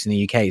Netflix in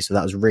the UK, so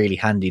that was really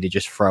handy to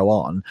just throw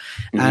on.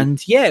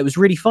 And yeah, it was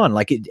really fun.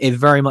 Like, it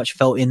very much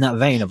felt in that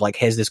vein of, like,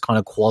 here's this kind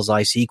of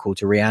quasi-sequel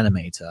to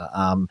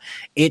Reanimator.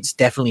 It's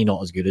definitely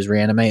not as good as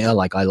Reanimator.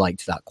 Like, I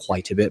liked that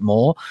quite a bit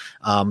more,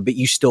 but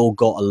you still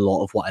got a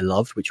lot of what I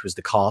loved, which was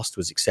the cast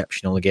was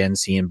exceptional again.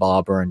 Seeing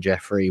Barbara and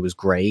Jeffrey was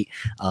great,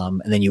 and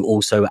then you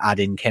also add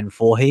in Ken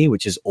Foree,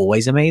 which is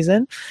always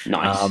amazing.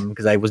 Nice,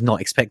 because I was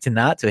not expecting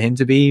that to him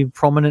to be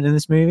prominent in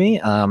this movie.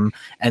 And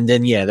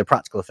then the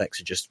practical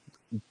effects are just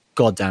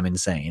goddamn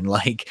insane.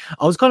 Like,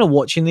 I was kind of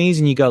watching these,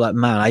 and you go like,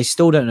 man, I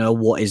still don't know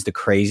what is the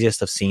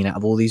craziest I've seen out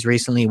of all these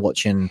recently.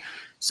 Watching,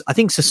 I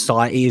think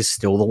Society is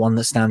still the one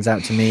that stands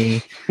out to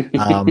me.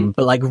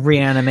 But like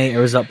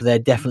Reanimator is up there.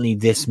 Definitely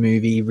this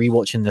movie.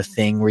 Rewatching The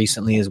Thing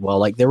recently as well.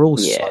 Like, they're all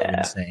so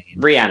insane.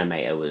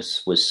 Reanimator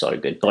was so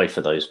good. Both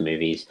of those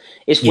movies.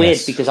 It's weird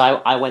because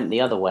I went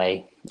the other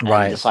way.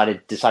 And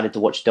decided to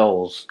watch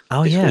Dolls.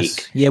 Oh yes,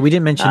 week. Yeah, we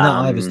didn't mention that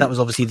either. That was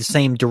obviously the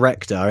same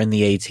director in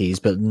the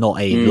 80s, but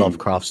not a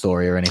Lovecraft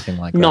story or anything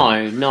like that.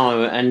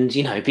 No, and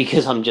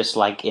because I'm just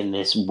like in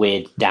this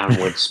weird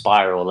downward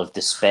spiral of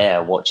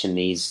despair watching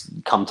these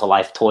come to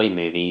life toy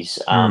movies.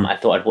 I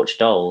thought I'd watch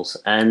Dolls,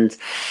 and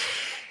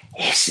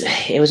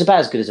it was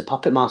about as good as a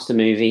Puppet Master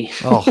movie.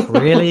 Oh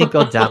really?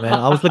 God damn it!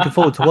 I was looking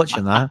forward to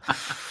watching that.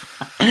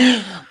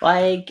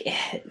 Like,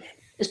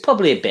 it's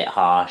probably a bit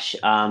harsh.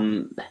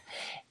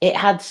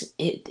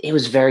 It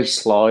was very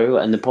slow,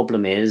 and the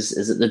problem is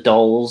that the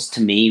Dolls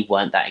to me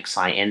weren't that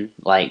exciting.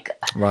 Like,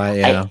 right,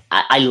 yeah.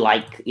 I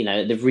like,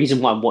 the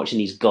reason why I'm watching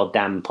these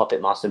goddamn Puppet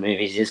Master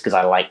movies is because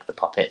I like the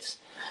puppets.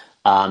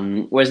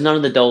 Whereas none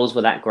of the Dolls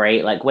were that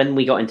great. Like, when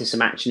we got into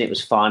some action, it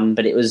was fun,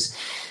 but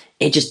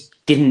it just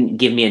didn't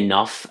give me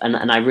enough.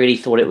 And I really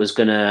thought it was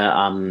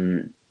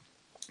gonna,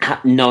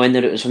 knowing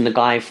that it was from the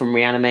guy from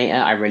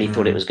Reanimator, I really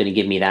thought it was going to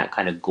give me that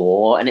kind of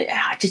gore, and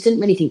I just didn't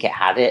really think it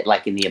had it,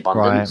 like, in the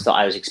abundance that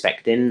I was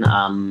expecting.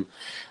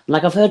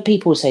 Like, I've heard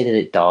people say that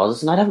it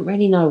does, and I don't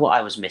really know what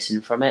I was missing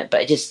from it,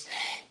 but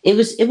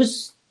it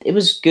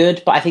was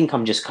good. But I think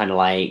I'm just kind of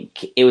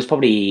like,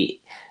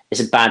 it's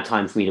a bad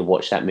time for me to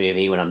watch that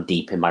movie when I'm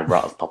deep in my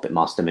rut of Puppet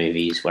Master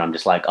movies, where I'm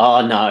just like,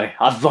 oh no,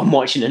 I'm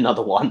watching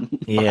another one.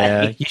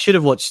 Yeah, you should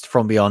have watched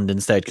From Beyond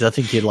instead, because I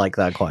think you'd like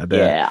that quite a bit.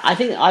 Yeah, I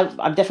think I'm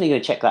definitely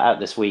going to check that out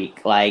this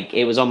week. Like,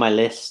 it was on my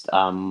list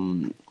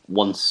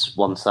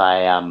once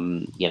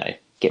I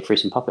get through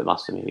some Puppet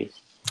Master movies.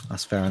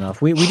 That's fair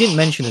enough. We didn't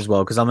mention as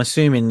well, because I'm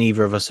assuming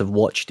neither of us have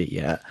watched it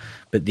yet,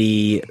 but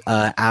the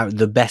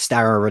best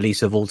Arrow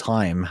release of all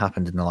time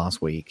happened in the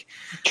last week.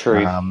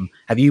 True.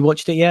 Have you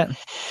watched it yet?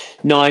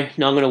 No, I'm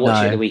going to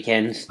watch it at the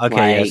weekend.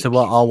 Okay, yeah, so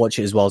I'll watch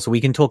it as well, so we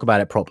can talk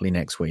about it properly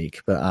next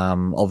week. But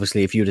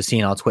obviously, if you would have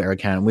seen our Twitter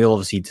account, we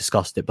obviously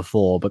discussed it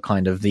before, but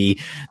kind of the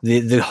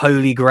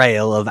holy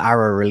grail of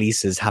Arrow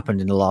releases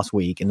happened in the last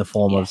week in the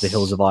form of The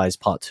Hills of Eyes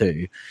Part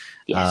 2.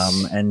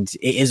 Yes. And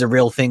it is a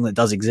real thing that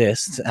does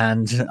exist,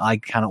 and I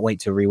cannot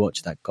wait to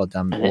rewatch that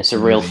goddamn. And it's a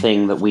real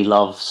thing that we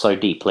love so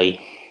deeply.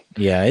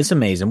 Yeah, it's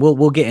amazing.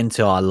 We'll get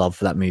into our love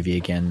for that movie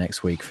again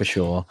next week for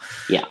sure.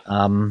 Yeah.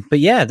 But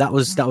yeah, that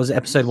was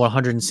episode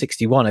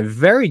 161, a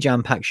very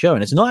jam-packed show,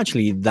 and it's not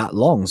actually that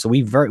long, so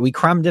we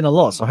crammed in a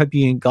lot. So I hope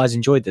you guys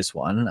enjoyed this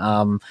one.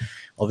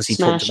 Obviously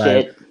talked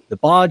about the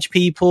Barge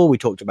People, we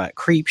talked about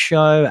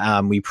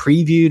Creepshow, we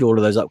previewed all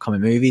of those upcoming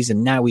movies,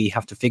 and now we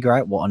have to figure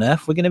out what on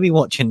earth we're going to be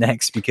watching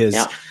next, because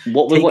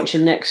what we're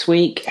watching next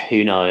week,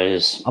 who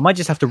knows? I might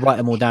just have to write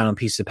them all down on a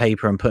piece of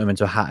paper and put them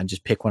into a hat and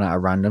just pick one out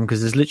at random, because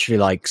there's literally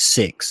like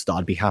 6 that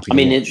I'd be happy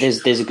to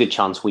watch. There's a good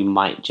chance we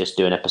might just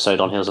do an episode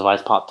on Hills of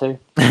Ice Part 2.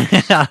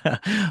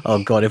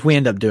 Oh god, if we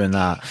end up doing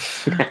that,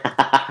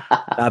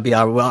 that'd be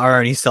our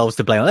only selves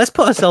to blame. Let's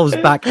put ourselves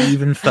back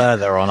even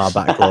further on our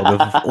backlog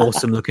of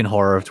awesome looking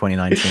horror of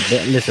 2019.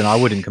 But listen, I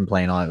wouldn't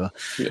complain either.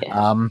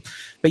 Yeah.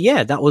 But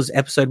yeah, that was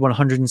episode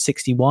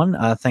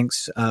 161.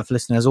 Thanks for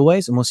listening as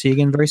always, and we'll see you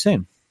again very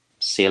soon.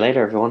 See you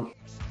later, everyone.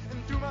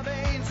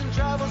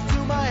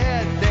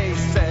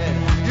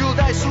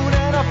 Soon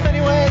enough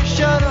anyway,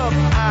 shut up,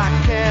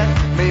 I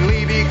can't,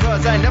 mainly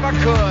because I never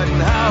could,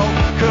 and how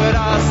could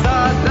I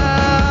start that?